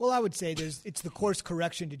can't? Well, I would say it's the course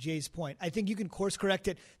correction to Jay's point. I think you can course correct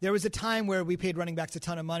it. There was a time where we paid running backs a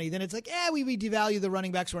ton of money. Then it's like, we devalue the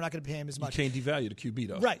running backs. We're not going to pay him as much. You can't devalue the QB,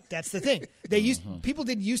 though. Right. That's the thing. People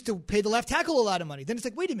didn't used to pay the left tackle a lot of money. Then it's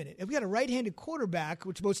like, wait a minute. If we got a right-handed quarterback,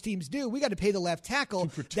 which most teams do, we got to pay the left tackle.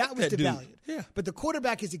 That was devalued. Yeah. But the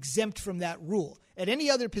quarterback is exempt from that rule. At any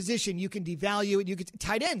other position, you can devalue it.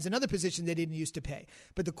 Tight ends, another position they didn't used to pay.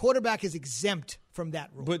 But the quarterback is exempt from that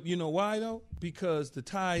rule. But you know why, though? Because the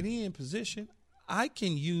tight end position, I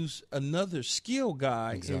can use another skill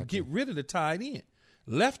guy and get rid of the tight end.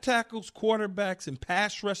 Left tackles, quarterbacks, and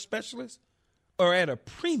pass rush specialists are at a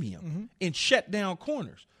premium in shutdown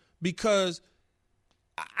corners because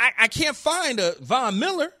I can't find a Von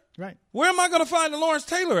Miller. Right. Where am I going to find a Lawrence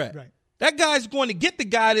Taylor at? Right. That guy's going to get the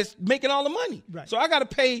guy that's making all the money. Right. So I got to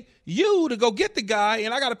pay you to go get the guy,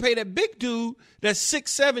 and I got to pay that big dude that's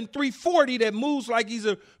 6'7", 340 that moves like he's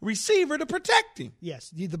a receiver to protect him.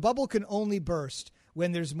 Yes. The bubble can only burst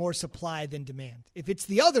when there's more supply than demand. If it's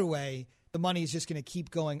the other way, the money is just going to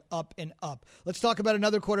keep going up and up. Let's talk about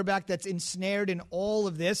another quarterback that's ensnared in all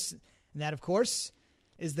of this, and that, of course,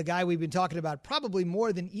 is the guy we've been talking about probably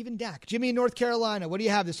more than even Dak. Jimmy in North Carolina, what do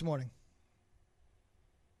you have this morning?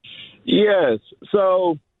 Yes.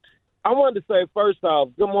 So I wanted to say, first off,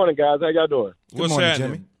 good morning, guys. How y'all doing? What's morning, happening?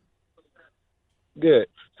 Jimmy. Good.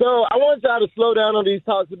 So I want y'all to slow down on these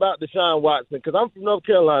talks about Deshaun Watson because I'm from North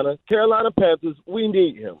Carolina. Carolina Panthers, we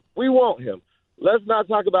need him. We want him. Let's not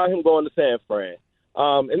talk about him going to San Fran.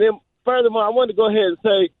 And then furthermore, I wanted to go ahead and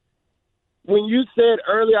say, when you said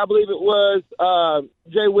earlier, I believe it was,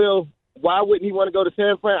 Jay Will, why wouldn't he want to go to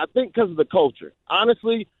San Fran? I think because of the culture.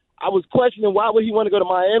 Honestly, I was questioning why would he want to go to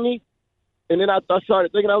Miami? And then I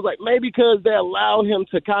started thinking, I was like, maybe because they allow him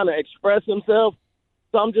to kind of express himself.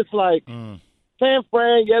 So I'm just like, San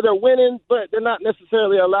Fran, yeah, they're winning, but they're not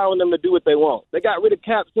necessarily allowing them to do what they want. They got rid of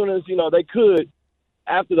Cap soon as, they could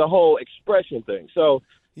after the whole expression thing. So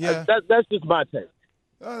Yeah. That's just my take.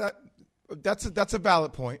 That's a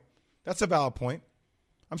valid point. That's a valid point.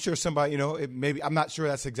 I'm sure somebody, maybe I'm not sure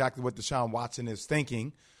that's exactly what Deshaun Watson is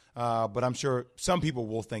thinking, but I'm sure some people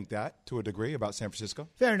will think that to a degree about San Francisco.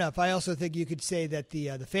 Fair enough. I also think you could say that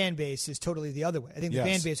the fan base is totally the other way. I think the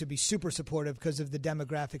fan base would be super supportive because of the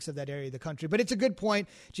demographics of that area of the country. But it's a good point.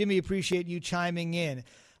 Jimmy, appreciate you chiming in.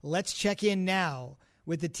 Let's check in now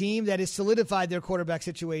with the team that has solidified their quarterback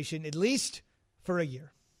situation, at least for a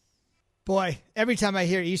year. Boy, every time I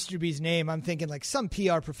hear Easterby's name, I'm thinking like some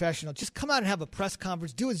PR professional. Just come out and have a press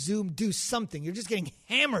conference, do a Zoom, do something. You're just getting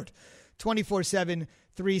hammered 24/7,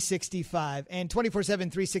 365. And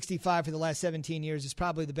 24/7, 365 for the last 17 years is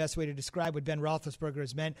probably the best way to describe what Ben Roethlisberger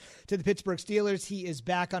has meant to the Pittsburgh Steelers. He is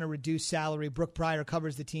back on a reduced salary. Brooke Pryor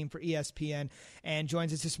covers the team for ESPN and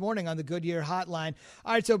joins us this morning on the Goodyear Hotline.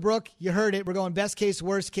 All right, so Brooke, you heard it. We're going best case,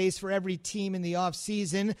 worst case for every team in the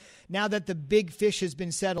offseason. Now that the big fish has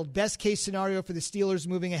been settled, best case scenario for the Steelers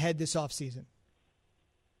moving ahead this offseason.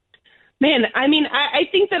 Man, I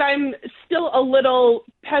think that I'm still a little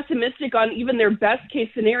pessimistic on even their best case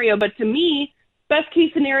scenario. But to me, best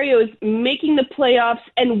case scenario is making the playoffs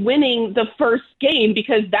and winning the first game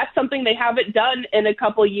because that's something they haven't done in a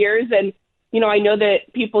couple years. And, I know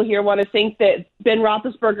that people here want to think that Ben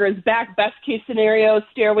Roethlisberger is back. Best case scenario,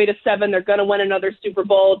 stairway to 7. They're going to win another Super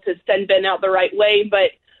Bowl to send Ben out the right way.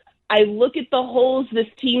 But I look at the holes this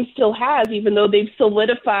team still has, even though they've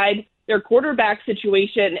solidified their quarterback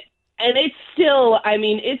situation. And it's still,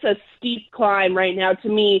 it's a steep climb right now to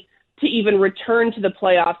me to even return to the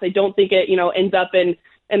playoffs. I don't think it, ends up in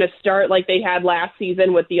a start like they had last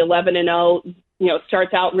season with the 11-0,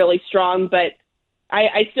 starts out really strong. But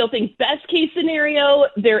I still think best case scenario,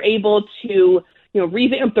 they're able to,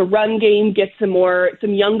 revamp the run game, get some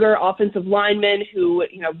younger offensive linemen who,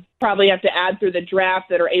 probably have to add through the draft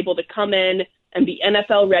that are able to come in and be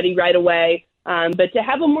NFL ready right away. But to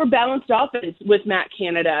have a more balanced offense with Matt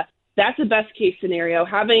Canada, that's a best case scenario.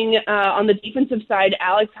 Having on the defensive side,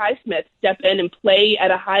 Alex Highsmith step in and play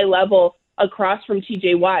at a high level across from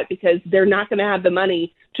TJ Watt because they're not going to have the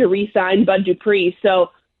money to re-sign Bud Dupree.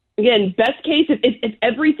 So again, best case, if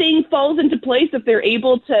everything falls into place, if they're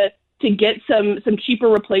able to get some cheaper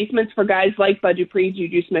replacements for guys like Bud Dupree,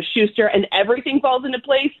 Juju Smith-Schuster, and everything falls into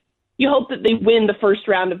place, you hope that they win the first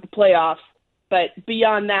round of the playoffs. But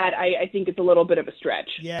beyond that, I think it's a little bit of a stretch.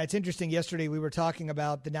 Yeah, it's interesting. Yesterday we were talking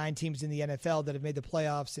about the 9 teams in the NFL that have made the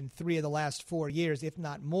playoffs in 3 of the last 4 years, if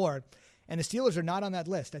not more. And the Steelers are not on that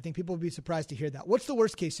list. I think people would be surprised to hear that. What's the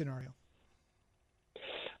worst case scenario?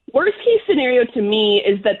 Worst case scenario to me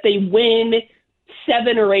is that they win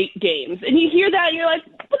 7 or 8 games. And you hear that and you're like,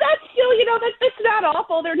 well, that's still, that's not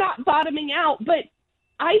awful. They're not bottoming out. But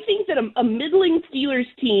I think that a middling Steelers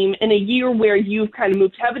team in a year where you've kind of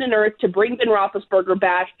moved heaven and earth to bring Ben Roethlisberger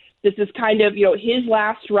back, this is kind of, his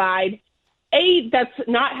last ride. A, that's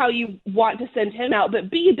not how you want to send him out,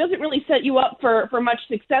 but B, it doesn't really set you up for much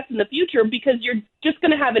success in the future because you're just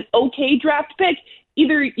going to have an okay draft pick.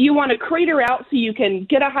 Either you want to crater out so you can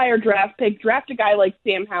get a higher draft pick, draft a guy like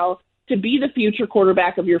Sam Howell to be the future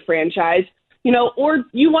quarterback of your franchise, or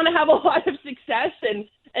you want to have a lot of success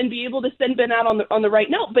and be able to send Ben out on the right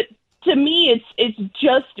note. But to me, it's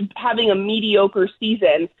just having a mediocre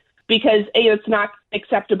season because it's not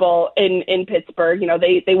acceptable in Pittsburgh.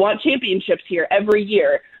 They want championships here every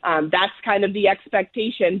year. That's kind of the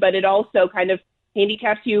expectation, but it also kind of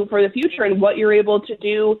handicaps you for the future and what you're able to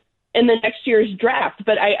do in the next year's draft.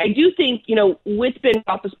 But I do think, with Ben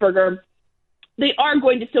Roethlisberger, they are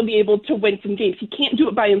going to still be able to win some games. He can't do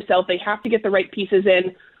it by himself. They have to get the right pieces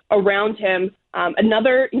in around him.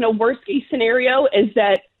 Another, worst case scenario is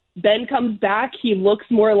that Ben comes back. He looks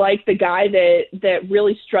more like the guy that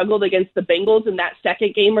really struggled against the Bengals in that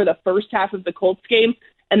second game or the first half of the Colts game,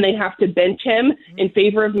 and they have to bench him in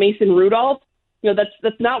favor of Mason Rudolph.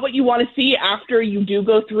 That's not what you want to see after you do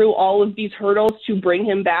go through all of these hurdles to bring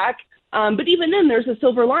him back. But even then, there's a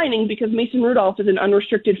silver lining because Mason Rudolph is an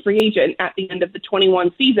unrestricted free agent at the end of the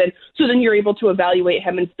 21 season. So then you're able to evaluate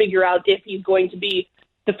him and figure out if he's going to be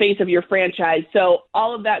the face of your franchise. So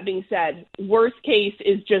all of that being said, worst case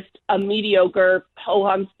is just a mediocre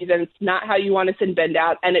ho-hum season. It's not how you want to send Ben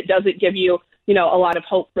out, and it doesn't give you, a lot of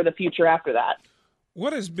hope for the future after that.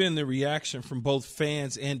 What has been the reaction from both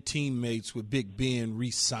fans and teammates with Big Ben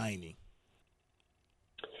re-signing?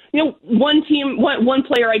 One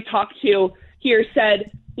player I talked to here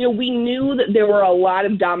said, we knew that there were a lot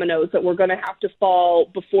of dominoes that were going to have to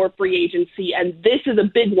fall before free agency, and this is a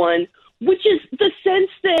big one, which is the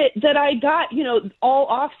sense that I got, all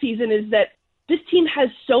offseason is that this team has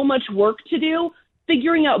so much work to do.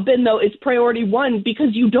 Figuring out Ben, though, is priority one because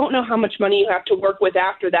you don't know how much money you have to work with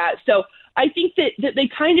after that. So I think that they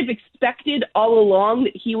kind of expected all along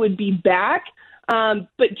that he would be back,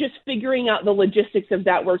 but just figuring out the logistics of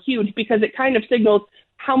that were huge because it kind of signals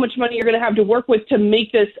how much money you're going to have to work with to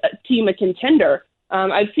make this team a contender.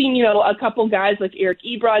 I've seen, a couple guys like Eric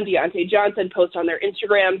Ebron, Deontay Johnson post on their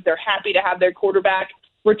Instagrams. They're happy to have their quarterback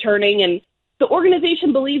returning, and the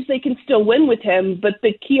organization believes they can still win with him, but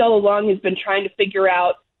the key all along has been trying to figure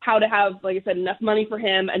out how to have, like I said, enough money for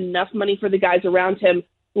him, enough money for the guys around him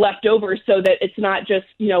left over so that it's not just,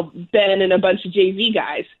 Ben and a bunch of JV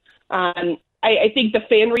guys. I think the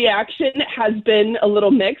fan reaction has been a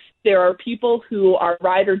little mixed. There are people who are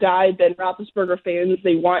ride or die Ben Roethlisberger fans.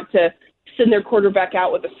 They want to send their quarterback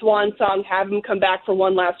out with a swan song, have him come back for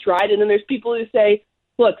one last ride. And then there's people who say,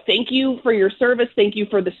 look, thank you for your service. Thank you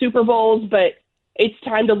for the Super Bowls, but it's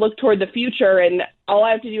time to look toward the future. And all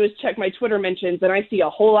I have to do is check my Twitter mentions, and I see a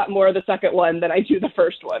whole lot more of the second one than I do the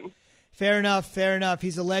first one. Fair enough.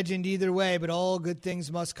 He's a legend either way, but all good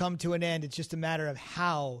things must come to an end. It's just a matter of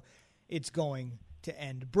how it's going to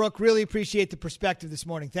end. Brooke, really appreciate the perspective this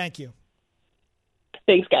morning. Thank you.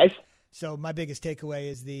 Thanks, guys. So my biggest takeaway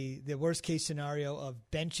is the worst case scenario of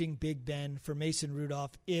benching Big Ben for Mason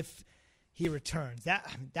Rudolph if he returns.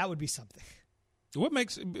 That would be something. What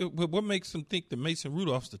makes them think that Mason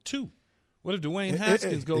Rudolph's the 2? What if Dwayne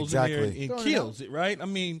Haskins goes in there and kills it, right? I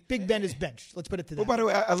mean, Big Ben is benched. Let's put it to that. Well, by the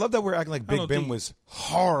way, I love that we're acting like Big Ben was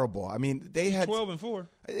horrible. I mean, they had 12-4.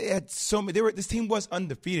 They had so many. This team was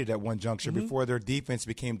undefeated at one juncture before their defense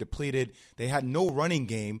became depleted. They had no running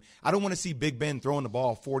game. I don't want to see Big Ben throwing the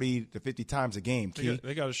ball 40 to 50 times a game.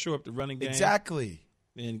 They got to show up the running game exactly,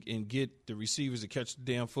 and get the receivers to catch the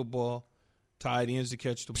damn football, tight ends to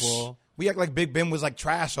catch the ball. We act like Big Ben was like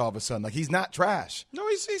trash all of a sudden. Like he's not trash. No,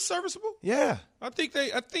 he's serviceable. Yeah, I think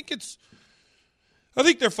they're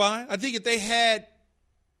fine. I think if they had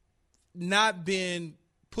not been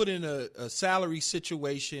put in a salary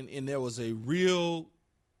situation and there was a real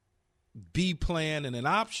B plan and an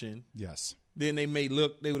option, yes, then they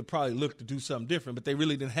would probably look to do something different. But they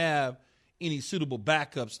really didn't have any suitable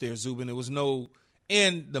backups there, Zubin. There was no,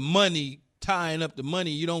 and the money, tying up the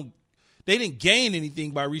money, they didn't gain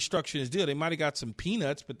anything by restructuring his deal. They might have got some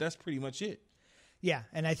peanuts, but that's pretty much it. Yeah,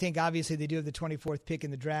 and I think obviously they do have the 24th pick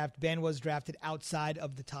in the draft. Ben was drafted outside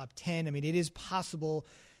of the top 10. I mean, it is possible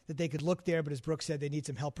that they could look there, but as Brooke said, they need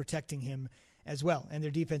some help protecting him as well. And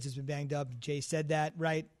their defense has been banged up. Jay said that,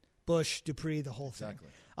 right? Bush, Dupree, the whole thing. Exactly.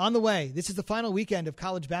 On the way, this is the final weekend of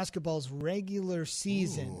college basketball's regular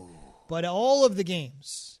season, but all of the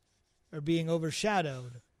games are being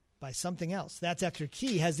overshadowed by something else. That's after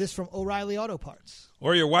Key has this from O'Reilly Auto Parts.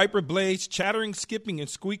 Or your wiper blades chattering, skipping, and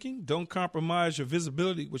squeaking? Don't compromise your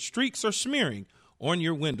visibility with streaks or smearing on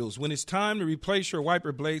your windows. When it's time to replace your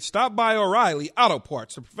wiper blades, stop by O'Reilly Auto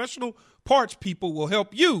Parts. The professional parts people will help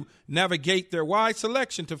you navigate their wide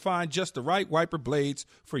selection to find just the right wiper blades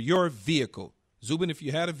for your vehicle. Zubin, if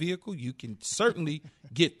you had a vehicle, you can certainly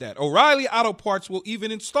get that. O'Reilly Auto Parts will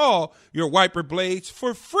even install your wiper blades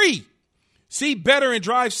for free. See better and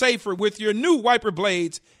drive safer with your new wiper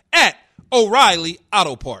blades at O'Reilly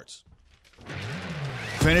Auto Parts.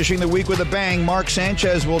 Finishing the week with a bang, Mark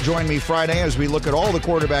Sanchez will join me Friday as we look at all the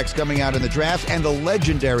quarterbacks coming out in the draft and the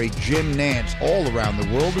legendary Jim Nantz all around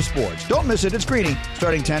the world of sports. Don't miss it. It's Greeny,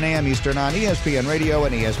 starting 10 a.m. Eastern on ESPN Radio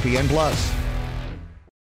and ESPN+.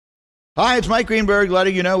 Hi, it's Mike Greenberg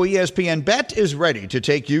letting you know ESPN Bet is ready to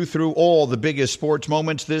take you through all the biggest sports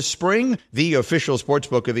moments this spring. The official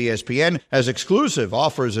sportsbook of ESPN has exclusive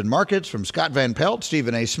offers and markets from Scott Van Pelt,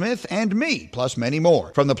 Stephen A. Smith, and me, plus many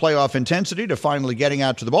more. From the playoff intensity to finally getting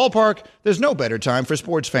out to the ballpark, there's no better time for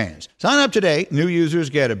sports fans. Sign up today. New users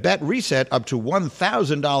get a bet reset up to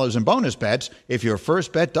 $1,000 in bonus bets if your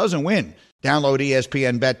first bet doesn't win. Download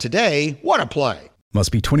ESPN Bet today. What a play. Must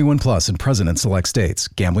be 21 plus and present in select states.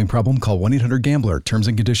 Gambling problem? Call 1-800-GAMBLER. Terms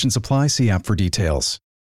and conditions apply. See app for details.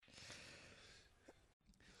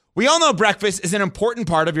 We all know breakfast is an important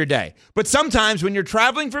part of your day. But sometimes when you're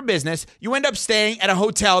traveling for business, you end up staying at a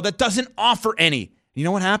hotel that doesn't offer any. You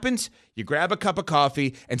know what happens? You grab a cup of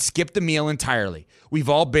coffee and skip the meal entirely. We've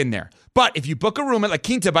all been there. But if you book a room at La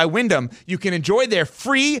Quinta by Wyndham, you can enjoy their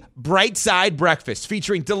free Bright Side breakfast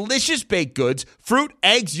featuring delicious baked goods, fruit,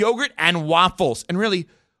 eggs, yogurt, and waffles. And really,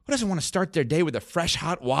 who doesn't want to start their day with a fresh,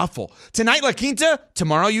 hot waffle? Tonight, La Quinta,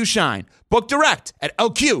 tomorrow you shine. Book direct at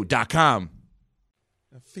lq.com.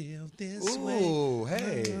 I feel this Ooh, way.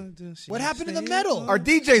 hey. What happened to the medal? Our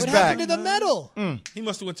DJ's what back. What happened to the medal? He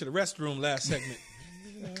must have went to the restroom last segment.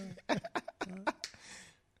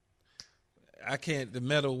 I can't. The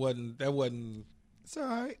medal wasn't. It's all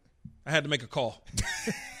right. I had to make a call.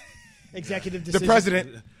 Executive decision. The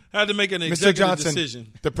president, I had to make an Mr. executive Johnson,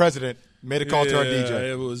 decision. the president, made a call to our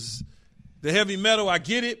DJ. It was the heavy metal. I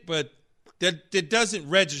get it, but that doesn't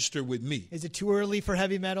register with me. Is it too early for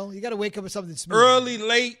heavy metal? You got to wake up with something smooth. Early,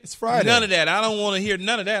 late. It's Friday. None of that. I don't want to hear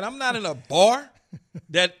none of that. I'm not in a bar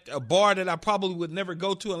that I probably would never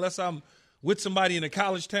go to unless I'm with somebody in a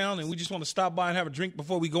college town and we just want to stop by and have a drink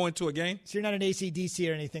before we go into a game. So you're not an AC/DC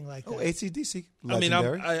or anything like that? Oh, AC/DC.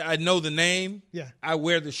 Legendary. I mean, I know the name. Yeah. I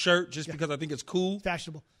wear the shirt just because I think it's cool.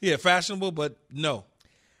 Fashionable. Yeah, fashionable, but no.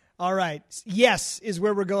 All right. Yes is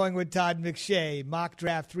where we're going with Todd McShay. Mock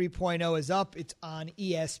Draft 3.0 is up. It's on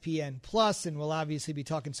ESPN Plus, and we'll obviously be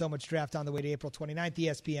talking so much draft on the way to April 29th.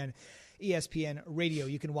 ESPN Radio.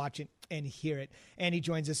 You can watch it and hear it. And he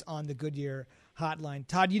joins us on the Goodyear Hotline.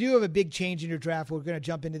 Todd, you do have a big change in your draft. We're going to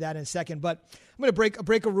jump into that in a second, but I'm going to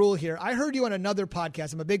break a rule here. I heard you on another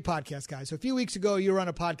podcast. I'm a big podcast guy. So a few weeks ago, you were on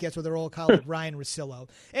a podcast with our old colleague, Ryan Russillo.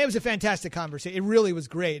 And it was a fantastic conversation. It really was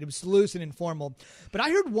great. It was loose and informal. But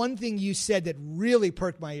I heard one thing you said that really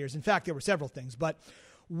perked my ears. In fact, there were several things, but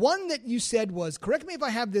one that you said was, correct me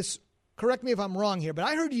if I'm wrong here, but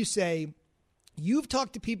I heard you say you've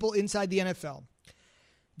talked to people inside the NFL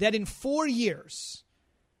that in 4 years,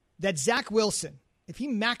 that Zach Wilson, if he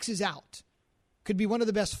maxes out, could be one of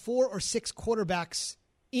the best 4 or 6 quarterbacks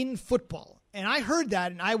in football. And I heard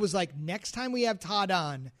that, and I was like, next time we have Todd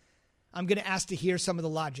on, I'm going to ask to hear some of the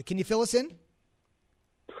logic. Can you fill us in?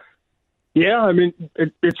 Yeah, I mean,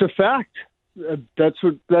 it's a fact. That's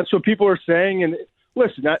what people are saying. And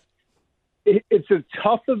listen, it's a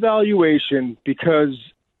tough evaluation because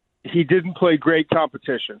he didn't play great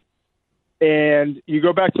competition. And you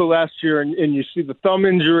go back to last year and you see the thumb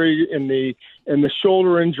injury and the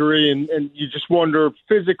shoulder injury, and you just wonder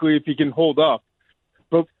physically if he can hold up.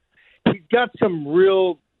 But he's got some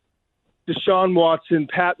real Deshaun Watson,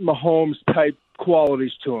 Pat Mahomes type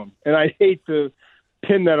qualities to him. And I hate to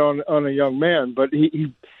pin that on a young man, but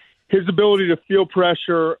his ability to feel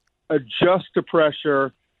pressure, adjust to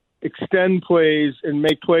pressure, extend plays, and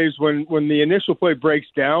make plays when the initial play breaks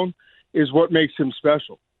down is what makes him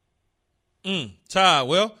special. Todd,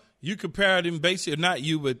 well, you compared him basically, not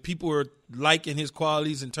you, but people were liking his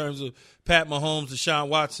qualities in terms of Pat Mahomes, Deshaun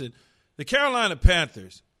Watson. The Carolina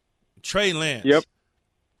Panthers, Trey Lance. Yep.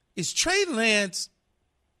 Is Trey Lance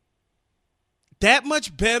that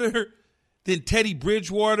much better than Teddy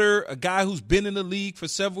Bridgewater, a guy who's been in the league for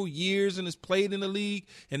several years and has played in the league,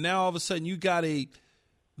 and now all of a sudden you got a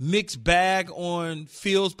mixed bag on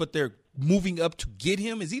Fields, but they're moving up to get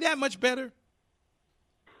him? Is he that much better?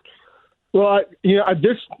 Well,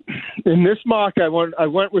 in this mock, I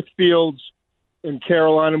went with Fields and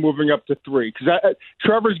Carolina moving up to 3. Because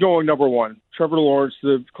Trevor's going number 1. Trevor Lawrence,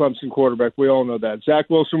 the Clemson quarterback. We all know that. Zach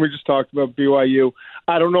Wilson, we just talked about, BYU.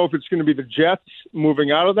 I don't know if it's going to be the Jets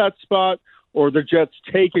moving out of that spot or the Jets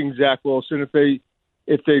taking Zach Wilson if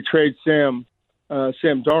they trade Sam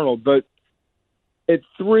Darnold. But at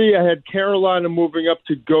 3, I had Carolina moving up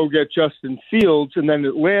to go get Justin Fields, and then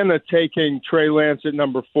Atlanta taking Trey Lance at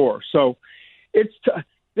number 4. So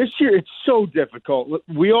this year it's so difficult.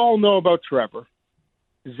 We all know about Trevor.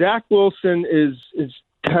 Zach Wilson is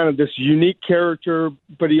kind of this unique character,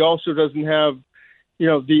 but he also doesn't have,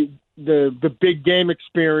 the big game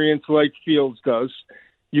experience like Fields does.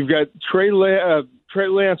 You've got Trey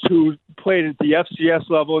Lance, who played at the FCS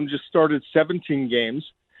level and just started 17 games,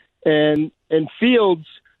 and Fields,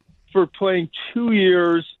 for playing 2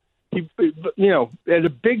 years, he, at a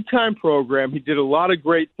big time program, he did a lot of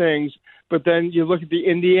great things. But then you look at the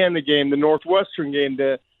Indiana game, the Northwestern game,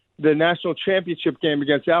 the national championship game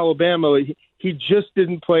against Alabama, he just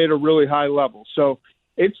didn't play at a really high level. So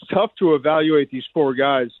it's tough to evaluate these 4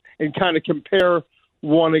 guys and kind of compare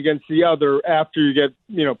one against the other after you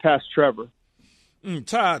get, past Trevor.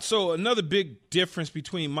 Todd, so another big difference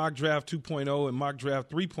between Mock Draft 2.0 and Mock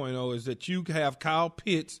Draft 3.0 is that you have Kyle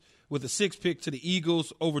Pitts with a 6th pick to the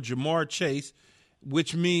Eagles over Jamar Chase,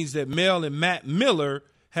 which means that Mel and Matt Miller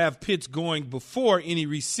have Pitts going before any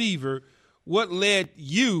receiver. What led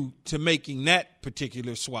you to making that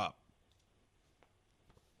particular swap?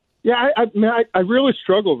 Yeah, I really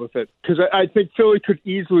struggled with it because I think Philly could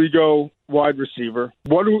easily go wide receiver.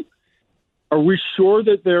 Are we sure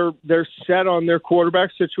that they're set on their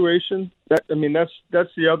quarterback situation? That's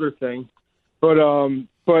the other thing.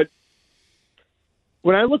 But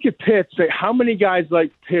when I look at Pitts, how many guys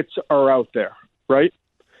like Pitts are out there, right?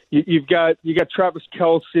 You got Travis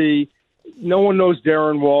Kelce. No one knows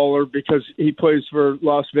Darren Waller because he plays for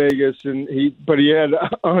Las Vegas, but he had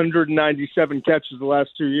 197 catches the last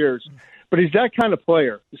 2 years. But he's that kind of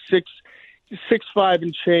player. 6'5"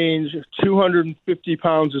 and change, 250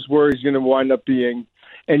 pounds is where he's going to wind up being.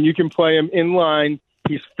 And you can play him in line.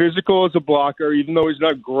 He's physical as a blocker, even though he's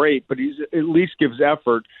not great, but he's at least gives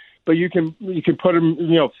effort. But you can put him,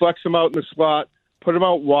 flex him out in the slot, put him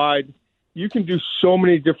out wide. You can do so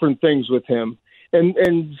many different things with him.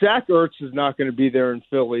 And Zach Ertz is not going to be there in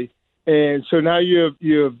Philly. And so now you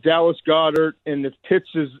have Dallas Goedert, and if Pitts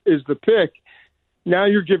is the pick, now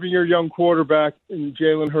you're giving your young quarterback and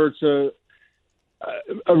Jalen Hurts a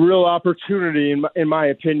real opportunity, in my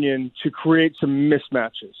opinion, to create some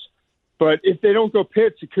mismatches. But if they don't go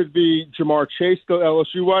Pitts, it could be Jamar Chase, the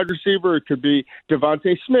LSU wide receiver. It could be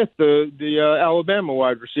Devontae Smith, the Alabama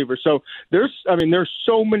wide receiver. So there's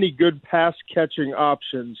so many good pass catching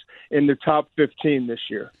options in the top 15 this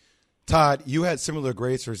year. Todd, you had similar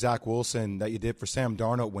grades for Zach Wilson that you did for Sam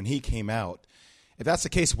Darnold when he came out. If that's the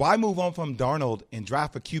case, why move on from Darnold and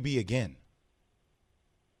draft a QB again?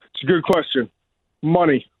 It's a good question.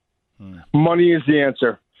 Money. Money is the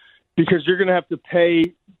answer. Because you're going to have to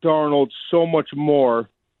pay Darnold so much more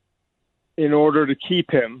in order to keep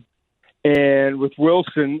him. And with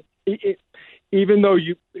Wilson, even though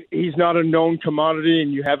he's not a known commodity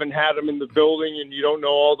and you haven't had him in the building and you don't know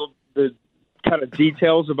all the kind of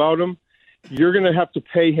details about him, you're going to have to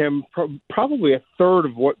pay him probably a third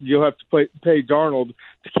of what you'll have to pay Darnold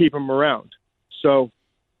to keep him around. So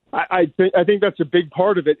I think that's a big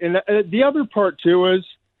part of it. And the other part, too, is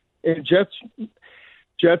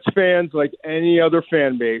Jets fans, like any other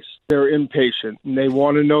fan base, they're impatient and they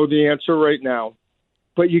want to know the answer right now.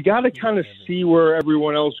 But you got to kind of see where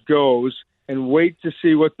everyone else goes and wait to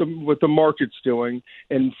see what the market's doing.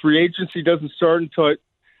 And free agency doesn't start until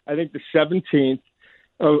I think the 17th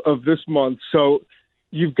of this month. So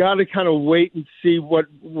you've got to kind of wait and see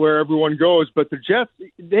where everyone goes. But the Jets,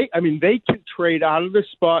 they can trade out of this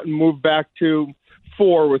spot and move back to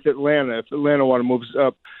 4 with Atlanta if Atlanta wants to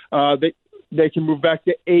move up. They can move back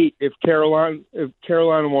to 8 if Carolina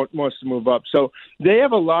wants to move up. So they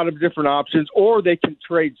have a lot of different options, or they can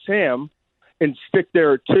trade Sam and stick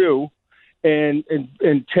there at 2 and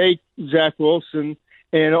take Zach Wilson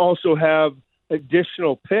and also have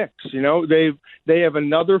additional picks. They have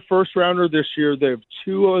another first rounder this year. They have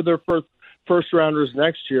 2 other first rounders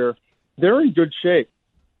next year. They're in good shape.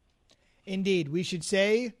 Indeed. We should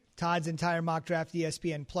say Todd's entire mock draft,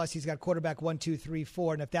 ESPN Plus, he's got quarterback 1, 2, 3,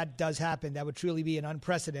 4. And if that does happen, that would truly be an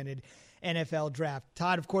unprecedented NFL draft.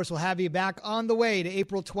 Todd, of course, we'll have you back on the way to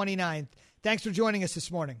April 29th. Thanks for joining us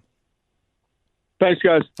this morning. Thanks,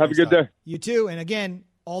 guys. Have a good day. You too. And again,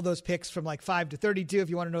 all those picks from like 5 to 32.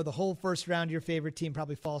 If you want to know the whole first round, your favorite team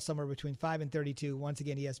probably falls somewhere between 5 and 32. Once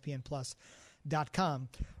again, ESPN Plus. ESPNSteelers.com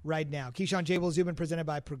right now. Keyshawn, J. Will, Zubin, presented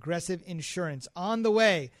by Progressive Insurance. On the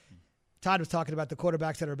way, Todd was talking about the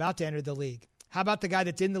quarterbacks that are about to enter the league. How about the guy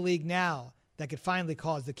that's in the league now that could finally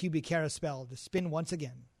cause the QB carousel to spin once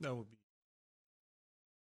again? That would be